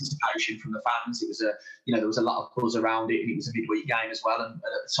of anticipation from the fans. It was there was a lot of buzz around it, and it was a midweek game as well. And at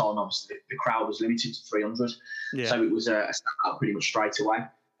the time, obviously, the crowd was limited to 300, so it was a standout pretty much straight away.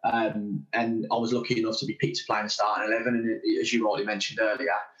 And I was lucky enough to be picked to play in the starting 11. And as you rightly mentioned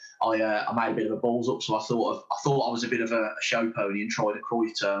earlier, I made a bit of a balls up. So I thought I was a bit of a show pony and tried a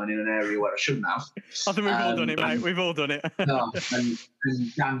Cruyff turn in an area where I shouldn't have. I think we've all done it, mate. We've all done it. and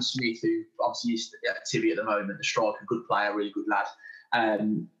Dan Smith, who obviously is at Tivy at the moment, the striker, good player, really good lad,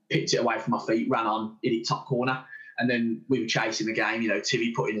 picked it away from my feet, ran on, hit it top corner. And then we were chasing the game.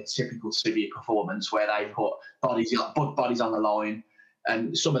 Tivy put in a typical Tivy performance where they put bodies on the line.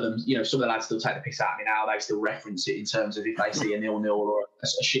 And some of them, some of the lads still take the piss out of me now. They still reference it in terms of if they see a 0-0 or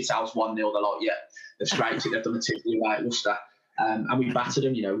a shithouse 1-0, they're like, yeah, they've scraped it, they've done the Tivy away at Worcester. And we battered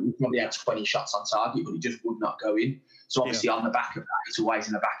them. We probably had 20 shots on target, but it just would not go in. So obviously on the back of that, it's always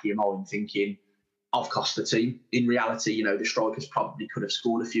in the back of your mind thinking, I've cost the team. In reality, the strikers probably could have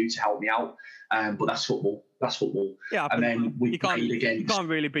scored a few to help me out. But that's football. Yeah, and then we played again. You can't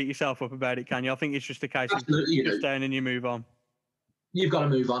really beat yourself up about it, can you? I think it's just a case of just down and you move on. You've got to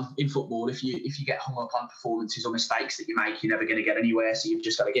move on in football. If you get hung up on performances or mistakes that you make, you're never going to get anywhere. So you've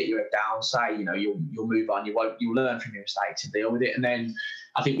just got to get your head down. Say, you'll move on. You'll learn from your mistakes and deal with it. And then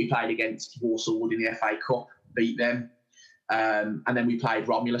I think we played against Walsall in the FA Cup, beat them. And then we played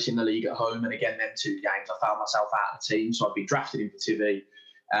Romulus in the league at home. And again, them 2 games, I found myself out of the team. So I'd been drafted into Tivy.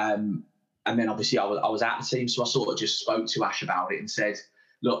 And then obviously I was out of the team. So I sort of just spoke to Ash about it and said,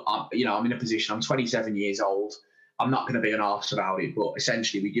 look, I'm in a position, I'm 27 years old. I'm not going to be an arse about it, but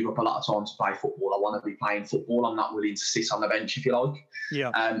essentially we give up a lot of time to play football. I want to be playing football. I'm not willing to sit on the bench, if you like. Yeah.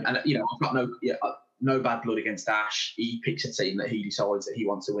 And I've got no bad blood against Ash. He picks a team that he decides that he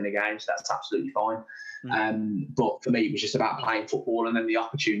wants to win a game, so that's absolutely fine. But for me, it was just about playing football, and then the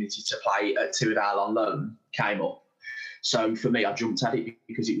opportunity to play at Tivydale on loan came up. So for me, I jumped at it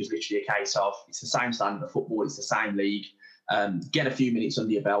because it was literally a case of it's the same standard of football, it's the same league. Get a few minutes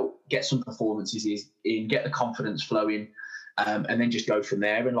under your belt, get some performances in, get the confidence flowing, and then just go from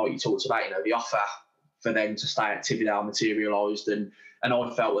there. And like you talked about, the offer for them to stay at Tivydale materialised, and I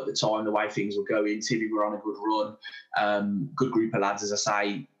felt at the time the way things were going, Tivy were on a good run, good group of lads, as I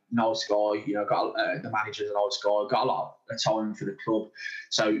say, nice guy. Got the manager's a nice guy, got a lot of time for the club,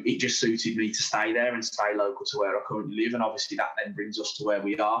 so it just suited me to stay there and stay local to where I currently live. And obviously that then brings us to where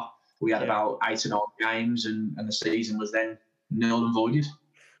we are. We had about 8 or 9 games, and the season was then nil and voided.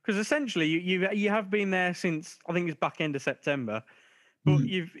 Because essentially, you have been there since I think it's back end of September, but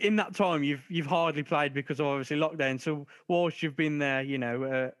in that time you've hardly played because of obviously lockdown. So whilst you've been there,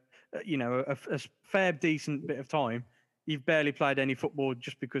 a fair decent bit of time, you've barely played any football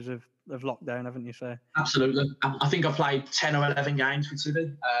just because of lockdown, haven't you, sir? Absolutely. I think I played 10 or 11 games for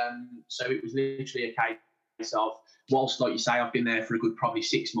Tivy. So it was literally a case of, whilst, like you say, I've been there for a good probably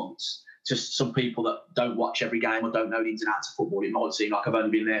 6 months, just some people that don't watch every game or don't know the ins and outs of football, it might seem like I've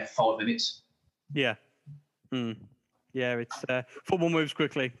only been there 5 minutes. Yeah. Yeah, it's football moves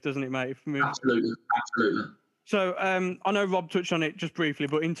quickly, doesn't it, mate? Absolutely. So I know Rob touched on it just briefly,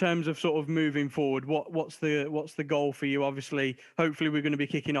 but in terms of sort of moving forward, what's the goal for you? Obviously, hopefully we're going to be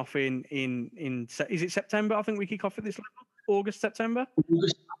kicking off in is it September? I think we kick off at this level? August, September?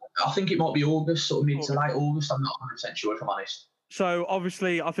 August. I think it might be August, sort of mid to late August. I'm not 100% sure, if I'm honest. So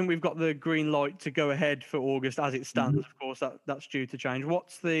obviously, I think we've got the green light to go ahead for August as it stands. Of course, that's due to change.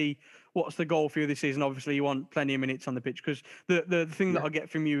 What's the goal for you this season? Obviously, you want plenty of minutes on the pitch, because the thing that I get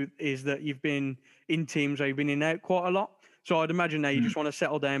from you is that you've been in teams where you've been in and out quite a lot. So I'd imagine now you just want to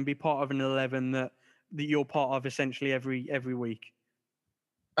settle down, be part of an 11 that you're part of essentially every week.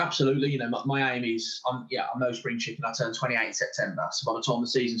 Absolutely. My aim is, I'm no spring chicken. I turn 28 in September. So by the time the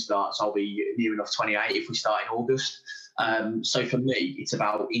season starts, I'll be near enough 28 if we start in August. So for me, it's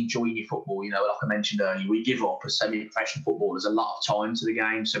about enjoying your football. Like I mentioned earlier, we give up as semi-professional footballers a lot of time to the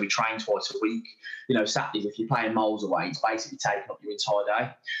game. So we train twice a week. Saturdays, if you're playing miles away, it's basically taking up your entire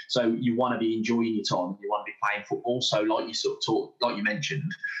day. So you want to be enjoying your time. You want to be playing football. So like you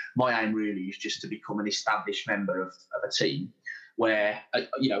mentioned, my aim really is just to become an established member of a team where,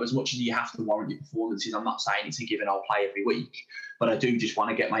 as much as you have to warrant your performances, I'm not saying it's a given I'll play every week, but I do just want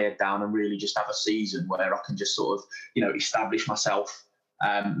to get my head down and really just have a season where I can just sort of, establish myself,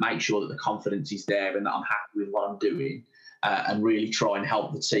 make sure that the confidence is there and that I'm happy with what I'm doing, and really try and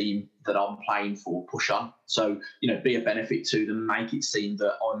help the team that I'm playing for push on. So, be a benefit to them, make it seem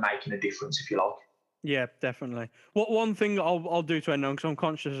that I'm making a difference, if you like. Yeah, definitely. One thing I'll do to end on, because I'm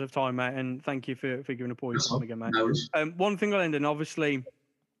conscious of time, mate, and thank you for giving a point again, mate. No. One thing I'll end on, obviously,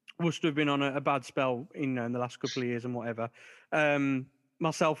 Worcester have been on a bad spell in the last couple of years and whatever.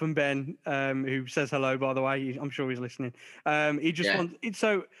 Myself and Ben, who says hello, by the way, I'm sure he's listening. He just wants it.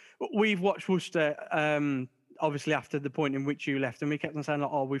 So we've watched Worcester. obviously after the point in which you left, and we kept on saying like,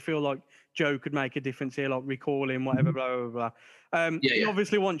 "Oh, we feel like Joe could make a difference here, like recall him, whatever, blah blah blah." He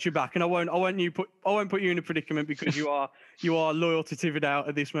obviously wants you back, and I won't put you in a predicament because you are loyal to Tividout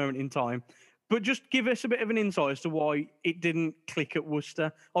at this moment in time. But just give us a bit of an insight as to why it didn't click at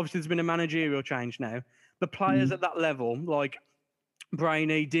Worcester. Obviously, there's been a managerial change now. The players at that level, like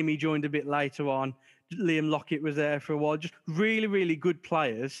Brainy, Dimmy joined a bit later on. Liam Lockett was there for a while. Just really, really good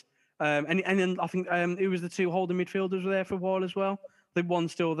players. And then I think it was the two holding midfielders were there for a while as well. I think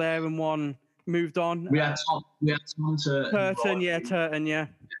one's still there and one moved on. We had Tom Turton, yeah.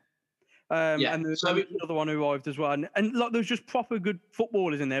 And there's another one who arrived as well. And like, there was just proper good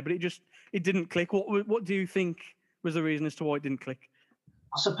footballers in there, but it didn't click. What do you think was the reason as to why it didn't click?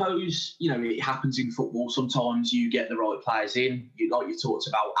 I suppose, it happens in football. Sometimes you get the right players in. Like you talked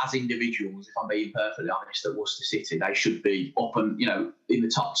about, as individuals, if I'm being perfectly honest, at Worcester City, they should be up and, in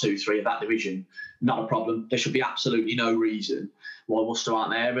the top 2-3 of that division. Not a problem. There should be absolutely no reason why Worcester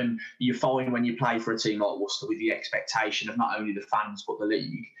aren't there. And you find when you play for a team like Worcester with the expectation of not only the fans but the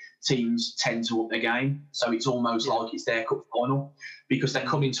league, teams tend to up their game. So it's almost like it's their cup final because they're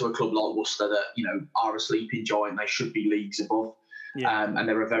coming to a club like Worcester that, are a sleeping giant. They should be leagues above. And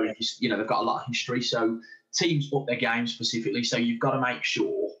they're they've got a lot of history. So teams up their game specifically. So you've got to make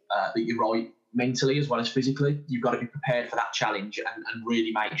sure that you're right mentally as well as physically. You've got to be prepared for that challenge and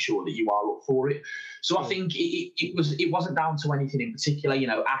really make sure that you are up for it. So I think it wasn't down to anything in particular.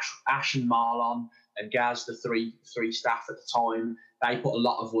 Ash and Marlon and Gaz, the three staff at the time, they put a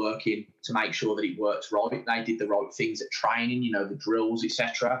lot of work in to make sure that it worked right. They did the right things at training, the drills,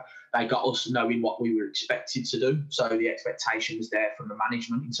 etc. They got us knowing what we were expected to do. So the expectation was there from the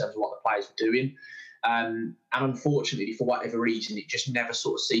management in terms of what the players were doing. And unfortunately, for whatever reason, it just never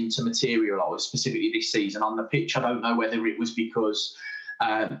sort of seemed to materialise, specifically this season. On the pitch, I don't know whether it was because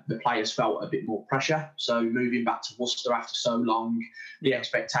the players felt a bit more pressure. So moving back to Worcester after so long, the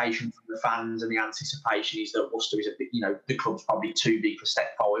expectation from the fans and the anticipation is that Worcester is a bit, the club's probably too big for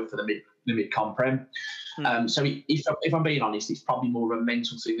step forward for the mid-com prem. So if I'm being honest, it's probably more of a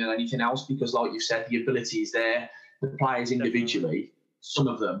mental thing than anything else because, like you've said, the ability is there. The players individually, some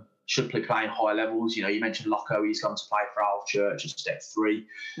of them should play playing high levels. You mentioned Loco, he's gone to play for Alf Church at step 3.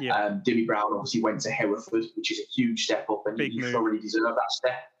 Dimmy Brown obviously went to Hereford, which is a huge step up, and he thoroughly deserved that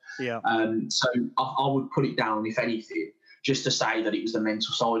step. So I would put it down, if anything, just to say that it was the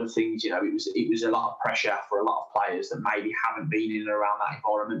mental side of things. It was a lot of pressure for a lot of players that maybe haven't been in and around that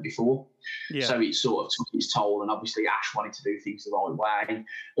environment before. So it sort of took its toll, and obviously Ash wanted to do things the right way.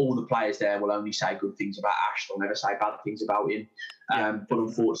 All the players there will only say good things about Ash. They'll never say bad things about him. But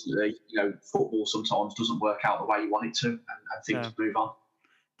unfortunately, football sometimes doesn't work out the way you want it to, and things move on.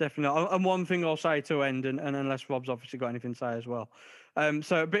 Definitely. And one thing I'll say to end, and unless Rob's obviously got anything to say as well.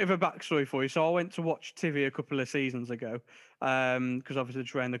 So a bit of a backstory for you. So I went to watch Tivy a couple of seasons ago because obviously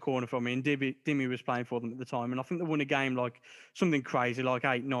it's around the corner from me, and Dimmy was playing for them at the time. And I think they won a game like something crazy, like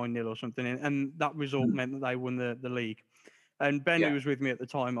 8-9-0 or something. And that result meant that they won the league. And Ben, who was with me at the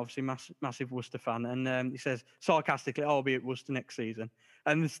time, obviously massive Worcester fan, and he says sarcastically, "I'll be at Worcester next season."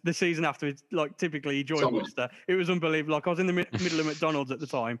 And the season after, it's like typically he joined Worcester. It was unbelievable. Like I was in the middle of McDonald's at the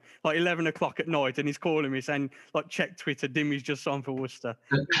time, like 11 o'clock at night, and he's calling me saying, like, check Twitter, Dimmy's just signed for Worcester.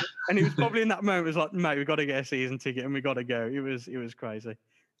 And he was probably in that moment, was like, mate, we've got to get a season ticket and we got to go. It was crazy.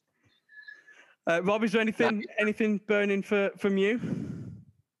 Rob, is there anything burning from you?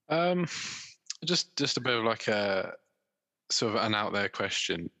 Just a bit of like a sort of an out there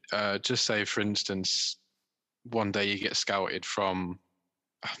question. Just say, for instance, one day you get scouted from,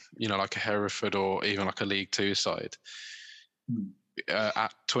 like a Hereford or even like a League Two side.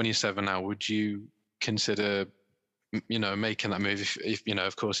 At 27 now, would you consider, making that move? If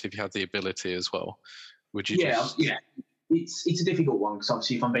of course, if you had the ability as well, would you? Yeah. It's a difficult one because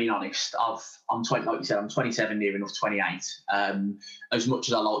obviously, if I'm being honest, I'm 20, like you said, I'm 27, near enough 28. As much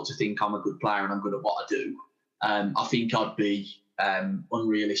as I like to think I'm a good player and I'm good at what I do, I think I'd be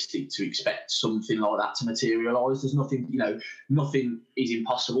unrealistic to expect something like that to materialise. There's nothing, nothing is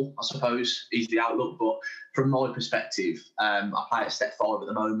impossible, I suppose, is the outlook. But from my perspective, I play at step 5 at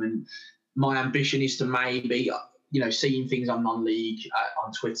the moment. My ambition is to maybe, seeing things on non-league,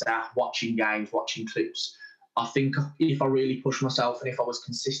 on Twitter, watching games, watching clips. I think if I really push myself and if I was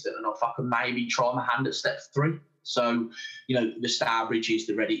consistent enough, I could maybe try my hand at step 3. So, the Starbridges,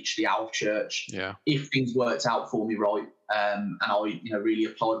 the Redditch, the Alf Church. Yeah. If things worked out for me right, and I, really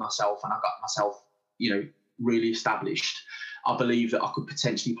applied myself and I got myself, really established, I believe that I could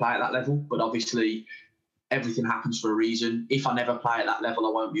potentially play at that level. But obviously, everything happens for a reason. If I never play at that level,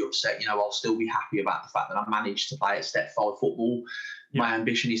 I won't be upset. I'll still be happy about the fact that I managed to play at step 5 football. My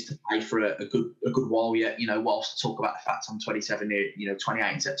ambition is to play for a good while yet. Whilst I talk about the fact I'm 27,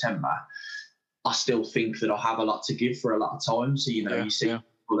 28 in September, I still think that I have a lot to give for a lot of time. So, you see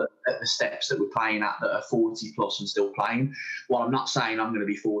people at the steps that we're playing at that are 40 plus and still playing. Well, I'm not saying I'm going to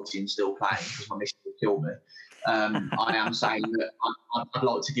be 40 and still playing because my mission will kill me. I am saying that I'd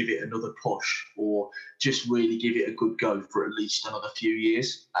like to give it another push, or just really give it a good go for at least another few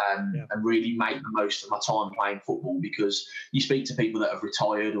years, and really make the most of my time playing football. Because you speak to people that have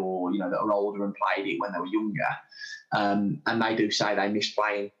retired, or that are older and played it when they were younger, and they do say they miss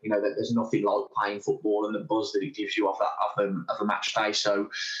playing. That there's nothing like playing football and the buzz that it gives you off a match day. So,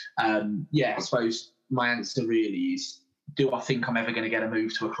 I suppose my answer really is: do I think I'm ever going to get a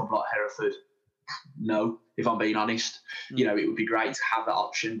move to a club like Hereford? No, if I'm being honest. It would be great to have that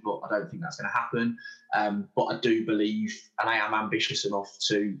option, but I don't think that's going to happen. But I do believe, and I am ambitious enough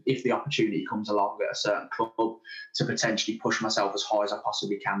to, if the opportunity comes along at a certain club, to potentially push myself as high as I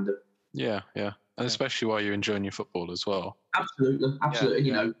possibly can do. Yeah. And especially while you're enjoying your football as well. Absolutely.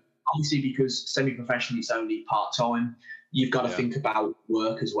 Obviously because semi-professional is only part-time, you've got to think about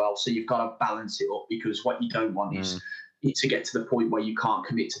work as well. So you've got to balance it up, because what you don't want is to get to the point where you can't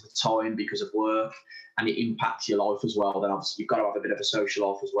commit to the time because of work, and it impacts your life as well. Then obviously you've got to have a bit of a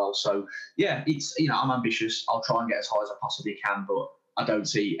social life as well. So it's I'm ambitious. I'll try and get as high as I possibly can, but I don't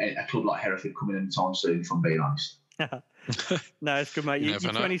see a club like Hereford coming anytime soon, if I'm being honest. No, it's good, mate. You're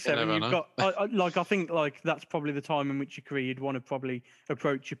 27. You've got I think that's probably the time in which your career you'd want to probably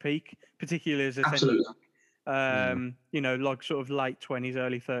approach your peak, particularly as a Absolutely. Sort of late 20s,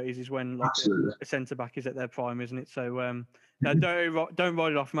 early 30s is when a centre back is at their prime, isn't it? So don't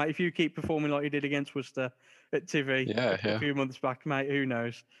write it off, mate. If you keep performing like you did against Worcester at TV a few months back, mate, who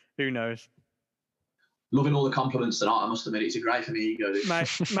knows? Loving all the compliments tonight, I must admit. It's great for me ego. Mate,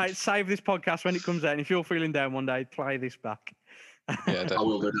 save this podcast when it comes out, and if you're feeling down one day, play this back. Yeah, definitely. I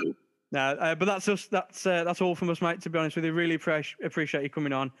will do. No, but that's us. That's all from us, mate. To be honest with you, really appreciate you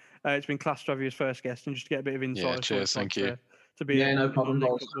coming on. It's been class to have you as first guest, and just to get a bit of insight. Yeah, cheers, thank you. To be no problem. I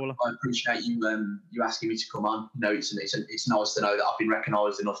appreciate you asking me to come on. It's nice to know that I've been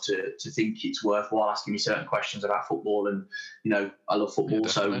recognised enough to think it's worthwhile asking me certain questions about football, and I love football.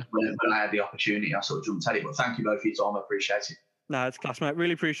 So when I had the opportunity, I sort of jumped at it. But thank you both for your time. I appreciate it. No, it's class, mate.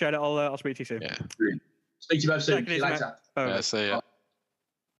 Really appreciate it. I'll speak to you soon. Yeah. Speak to you both soon. See you later. See ya.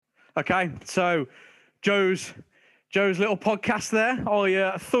 Okay, so Joe's little podcast there.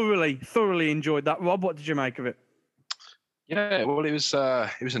 I thoroughly enjoyed that. Rob, what did you make of it? Yeah, well, it was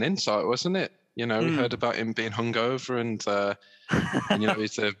an insight, wasn't it? We heard about him being hungover, and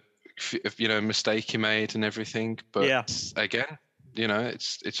it's a mistake he made and everything. But again,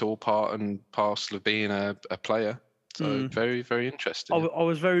 it's all part and parcel of being a player. So very, very interesting. I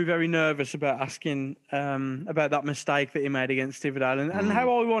was very, very nervous about asking about that mistake that he made against Tividale, and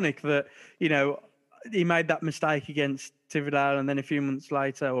how ironic that he made that mistake against Tividale, and then a few months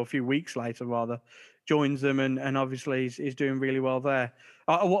later, or a few weeks later rather, joins them, and obviously is doing really well there.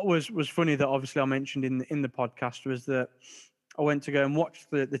 What was funny that obviously I mentioned in the podcast was that I went to go and watch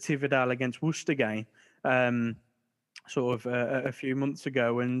the Tividale against Worcester game, a few months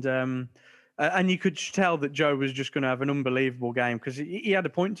ago, and you could tell that Joe was just going to have an unbelievable game, because he had a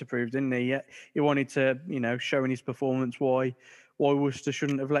point to prove, didn't he? He wanted to, show in his performance why Worcester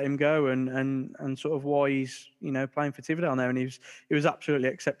shouldn't have let him go, and sort of why he's, playing for Tividale now. And he was absolutely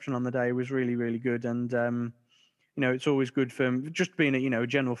exceptional on the day. He was really, really good. And, it's always good for him, just being a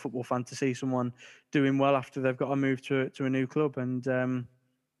general football fan, to see someone doing well after they've got to move to a new club. And,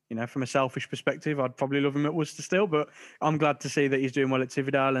 from a selfish perspective, I'd probably love him at Worcester still, but I'm glad to see that he's doing well at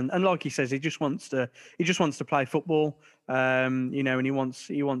Tividale. And like he says, he just wants to play football. And he wants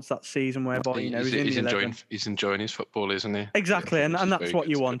that season whereby he's enjoying his football, isn't he? Exactly, and that's what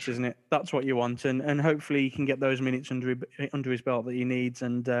you want, isn't it? That's what you want, and hopefully he can get those minutes under his belt that he needs,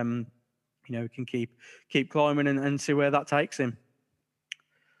 and can keep climbing and see where that takes him.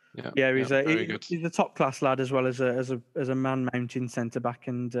 He's a top class lad, as well as a man mountain centre back,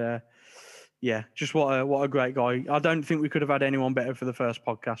 and just what a great guy. I don't think we could have had anyone better for the first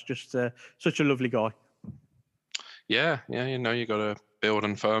podcast. Just such a lovely guy. Yeah, you got to build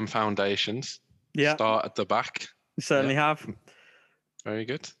on firm foundations. Yeah, start at the back. You certainly have. Very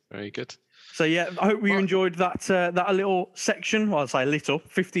good. So I hope you enjoyed that little section. Well, I'll say little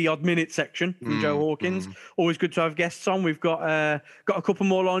 50-odd minute section from Joe Hawkins. Always good to have guests on. We've got a couple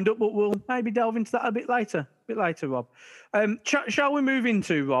more lined up, but we'll maybe delve into that a bit later, Rob. Shall we move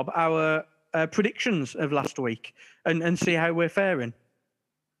into, Rob, our predictions of last week and see how we're faring?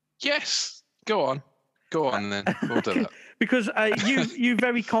 Yes, go on then. We'll do that. Because you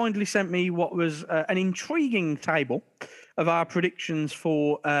very kindly sent me what was an intriguing table of our predictions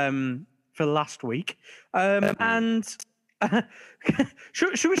for last week. And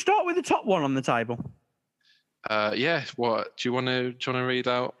should we start with the top one on the table? Yeah. What do you want to read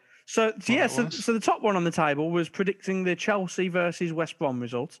out? So the top one on the table was predicting the Chelsea versus West Brom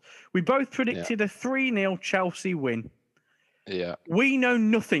results. We both predicted a 3-0 Chelsea win. Yeah. We know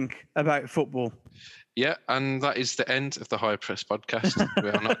nothing about football. Yeah, and that is the end of the High Press podcast. We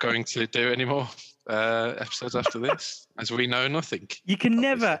are not going to do any more episodes after this, as we know nothing. You can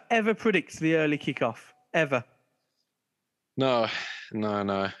never, ever predict the early kickoff, ever. No.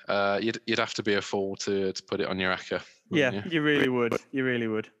 You'd have to be a fool to put it on your acca. Yeah, you really would. You really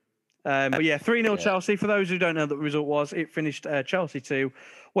would. But yeah, 3-0 Chelsea. For those who don't know what the result was, it finished Chelsea 2,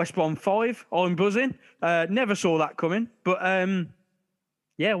 West Brom 5. I'm buzzing. Never saw that coming. But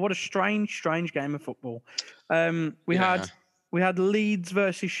yeah, what a strange game of football. We had Leeds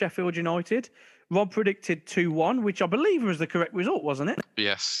versus Sheffield United. Rob predicted 2-1, which I believe was the correct result, wasn't it?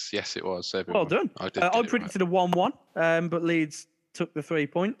 Yes, it was. Everyone. Well done. I predicted a 1-1, but Leeds took the 3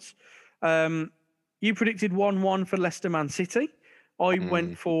 points. You predicted 1-1 for Leicester Man City. I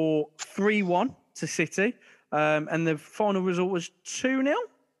went for 3-1 to City, and the final result was 2-0.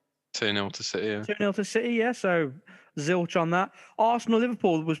 2-0 to City, yeah. 2-0 to City, yeah. So zilch on that.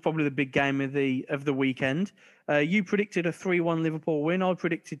 Arsenal-Liverpool was probably the big game of the weekend. You predicted a 3-1 Liverpool win. I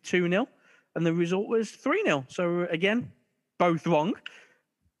predicted 2-0, and the result was 3-0. So again, both wrong.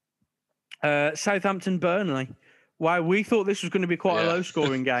 Southampton-Burnley. Wow, we thought this was going to be quite a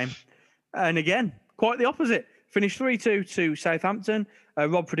low-scoring game, and again, quite the opposite. Finished 3-2 to Southampton.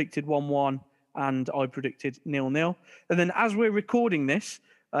 Rob predicted 1-1 and I predicted 0-0. And then as we're recording this,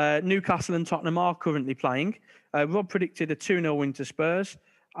 Newcastle and Tottenham are currently playing. Rob predicted a 2-0 win to Spurs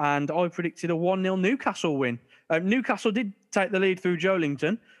and I predicted a 1-0 Newcastle win. Newcastle did take the lead through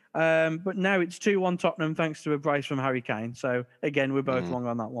Joelinton, but now it's 2-1 Tottenham thanks to a brace from Harry Kane. So again, we're both wrong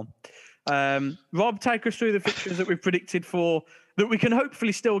on that one. Rob, take us through the fixtures that we've predicted for that we can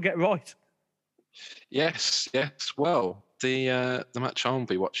hopefully still get right. Yes. Well, the match I'll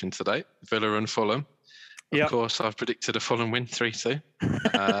be watching today, Villa and Fulham. Of course, I've predicted a Fulham win 3-2.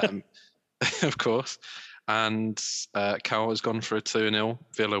 Of course. And Cal has gone for a 2-0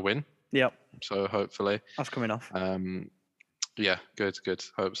 Villa win. Yep. So hopefully. That's coming off. Yeah, good.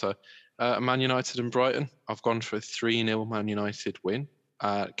 Hope so. Man United and Brighton. I've gone for a 3-0 Man United win.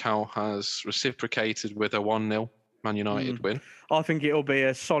 Cal has reciprocated with a 1-0 Man United win. I think it'll be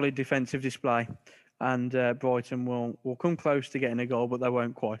a solid defensive display, and Brighton will come close to getting a goal, but they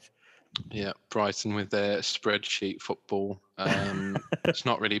won't quite. Yeah, Brighton with their spreadsheet football. It's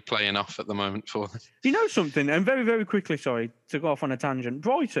not really playing off at the moment for them. You know something, and very, very quickly, sorry, to go off on a tangent.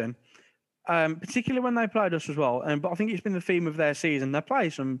 Brighton, particularly when they played us as well, but I think it's been the theme of their season. They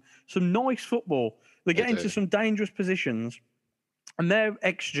play some nice football. They get into some dangerous positions. And their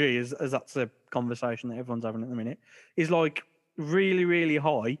XG, as that's a conversation that everyone's having at the minute, is like really, really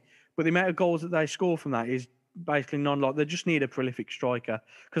high. But the amount of goals that they score from that is basically none. Like they just need a prolific striker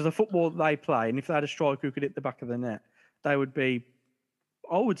because the football that they play, and if they had a striker who could hit the back of the net, they would be,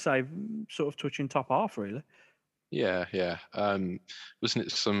 I would say, sort of touching top half, really. Yeah. Wasn't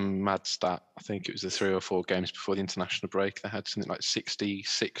it some mad stat? I think it was the 3 or 4 games before the international break. They had something like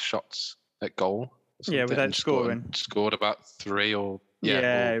 66 shots at goal. Yeah, without scoring. Scored about 3 or...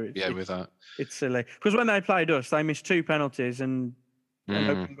 with that. It's silly. Because when they played us, they missed 2 penalties and an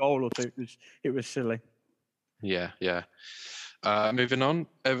open goal or 2. It was silly. Yeah. Moving on,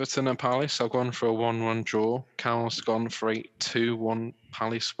 Everton and Palace. I've gone for a 1-1 draw. Cal's gone for a 2-1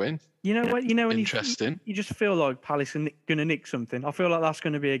 Palace win. You know what? Interesting. You just feel like Palace are going to nick something. I feel like that's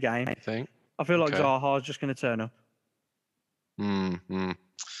going to be a game. I think. I feel like Zaha's just going to turn up.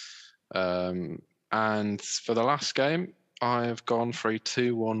 And for the last game, I've gone for a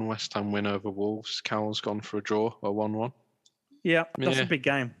 2-1 West Ham win over Wolves. Cal's gone for a draw, a 1-1. Yeah, that's a big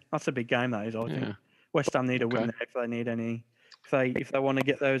game. That's a big game, that is, I think. West Ham need a win there if they need any... If they want to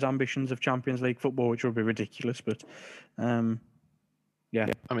get those ambitions of Champions League football, which will be ridiculous, but... I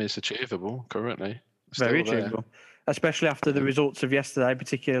mean, it's achievable currently. Very achievable. Especially after the results of yesterday,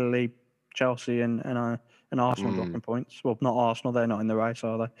 particularly Chelsea and Arsenal dropping points. Well, not Arsenal, they're not in the race,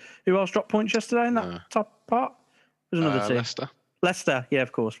 are they? Who else dropped points yesterday in that top part? There's another team. Leicester, yeah,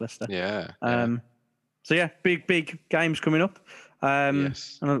 of course, Leicester. Yeah. So yeah, big games coming up.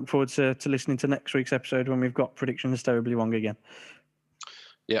 Yes. And I look forward to listening to next week's episode when we've got predictions terribly wrong again.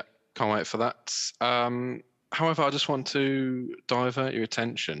 Yeah, can't wait for that. However, I just want to divert your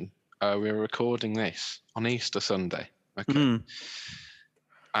attention. We're recording this on Easter Sunday. Okay.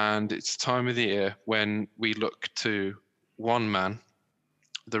 And it's time of the year when we look to one man,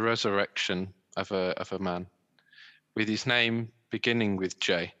 the resurrection of a man, with his name beginning with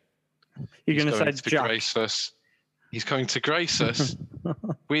J. You're going to say Jack. Grace us. He's going to grace us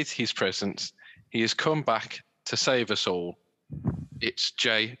with his presence. He has come back to save us all. It's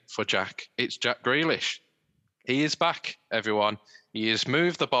J for Jack. It's Jack Grealish. He is back, everyone. He has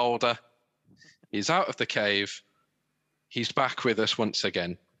moved the boulder. He's out of the cave. He's back with us once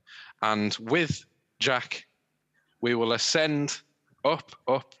again. And with Jack, we will ascend up,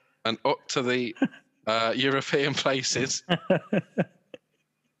 and up to the European places.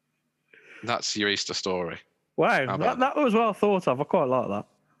 That's your Easter story. Wow, that was well thought of. I quite like that.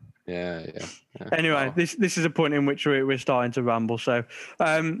 Yeah. Anyway, this is a point in which we're starting to ramble. So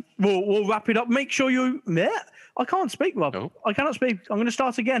we'll wrap it up. Make sure you... I can't speak, Rob. No. I cannot speak. I'm going to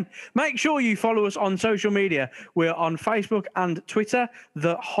start again. Make sure you follow us on social media. We're on Facebook and Twitter,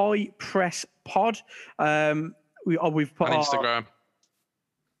 The High Press Pod. We've put on Instagram.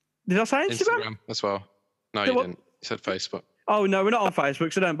 Did I say Instagram? Instagram as well. No, you didn't. You said Facebook. Oh, no, we're not on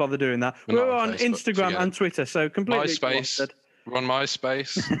Facebook, so don't bother doing that. We're on Instagram and Twitter, so completely MySpace. We're on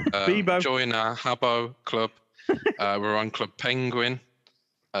MySpace. Join our Habbo Club. We're on Club Penguin.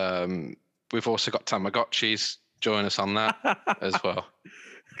 We've also got Tamagotchis. Join us on that as well.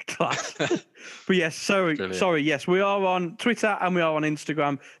 Class. But yes, sorry. Yes, we are on Twitter and we are on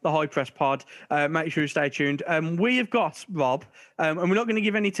Instagram, The High Press Pod. Make sure you stay tuned. We have got, Rob, and we're not going to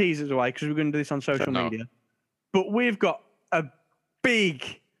give any teasers away because we're going to do this on social media. But we've got a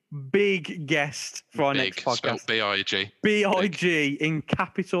big guest for our next podcast. B-I-G. B-I-G in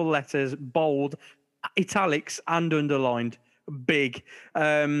capital letters, bold, italics and underlined. Big.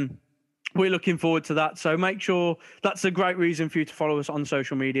 We're looking forward to that. So make sure that's a great reason for you to follow us on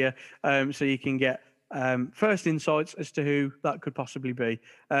social media so you can get first insights as to who that could possibly be.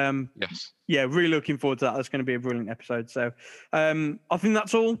 Yes. Yeah, really looking forward to that. That's going to be a brilliant episode. So I think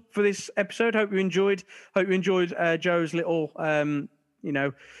that's all for this episode. Hope you enjoyed Joe's little,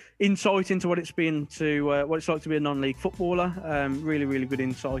 insight into what it's been to what it's like to be a non-league footballer. Really, really good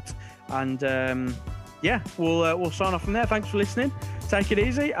insight. And we'll sign off from there. Thanks for listening. Take it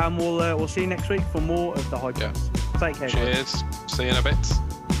easy, and we'll see you next week for more of the High Press. Take care. Cheers. Guys. See you in a bit.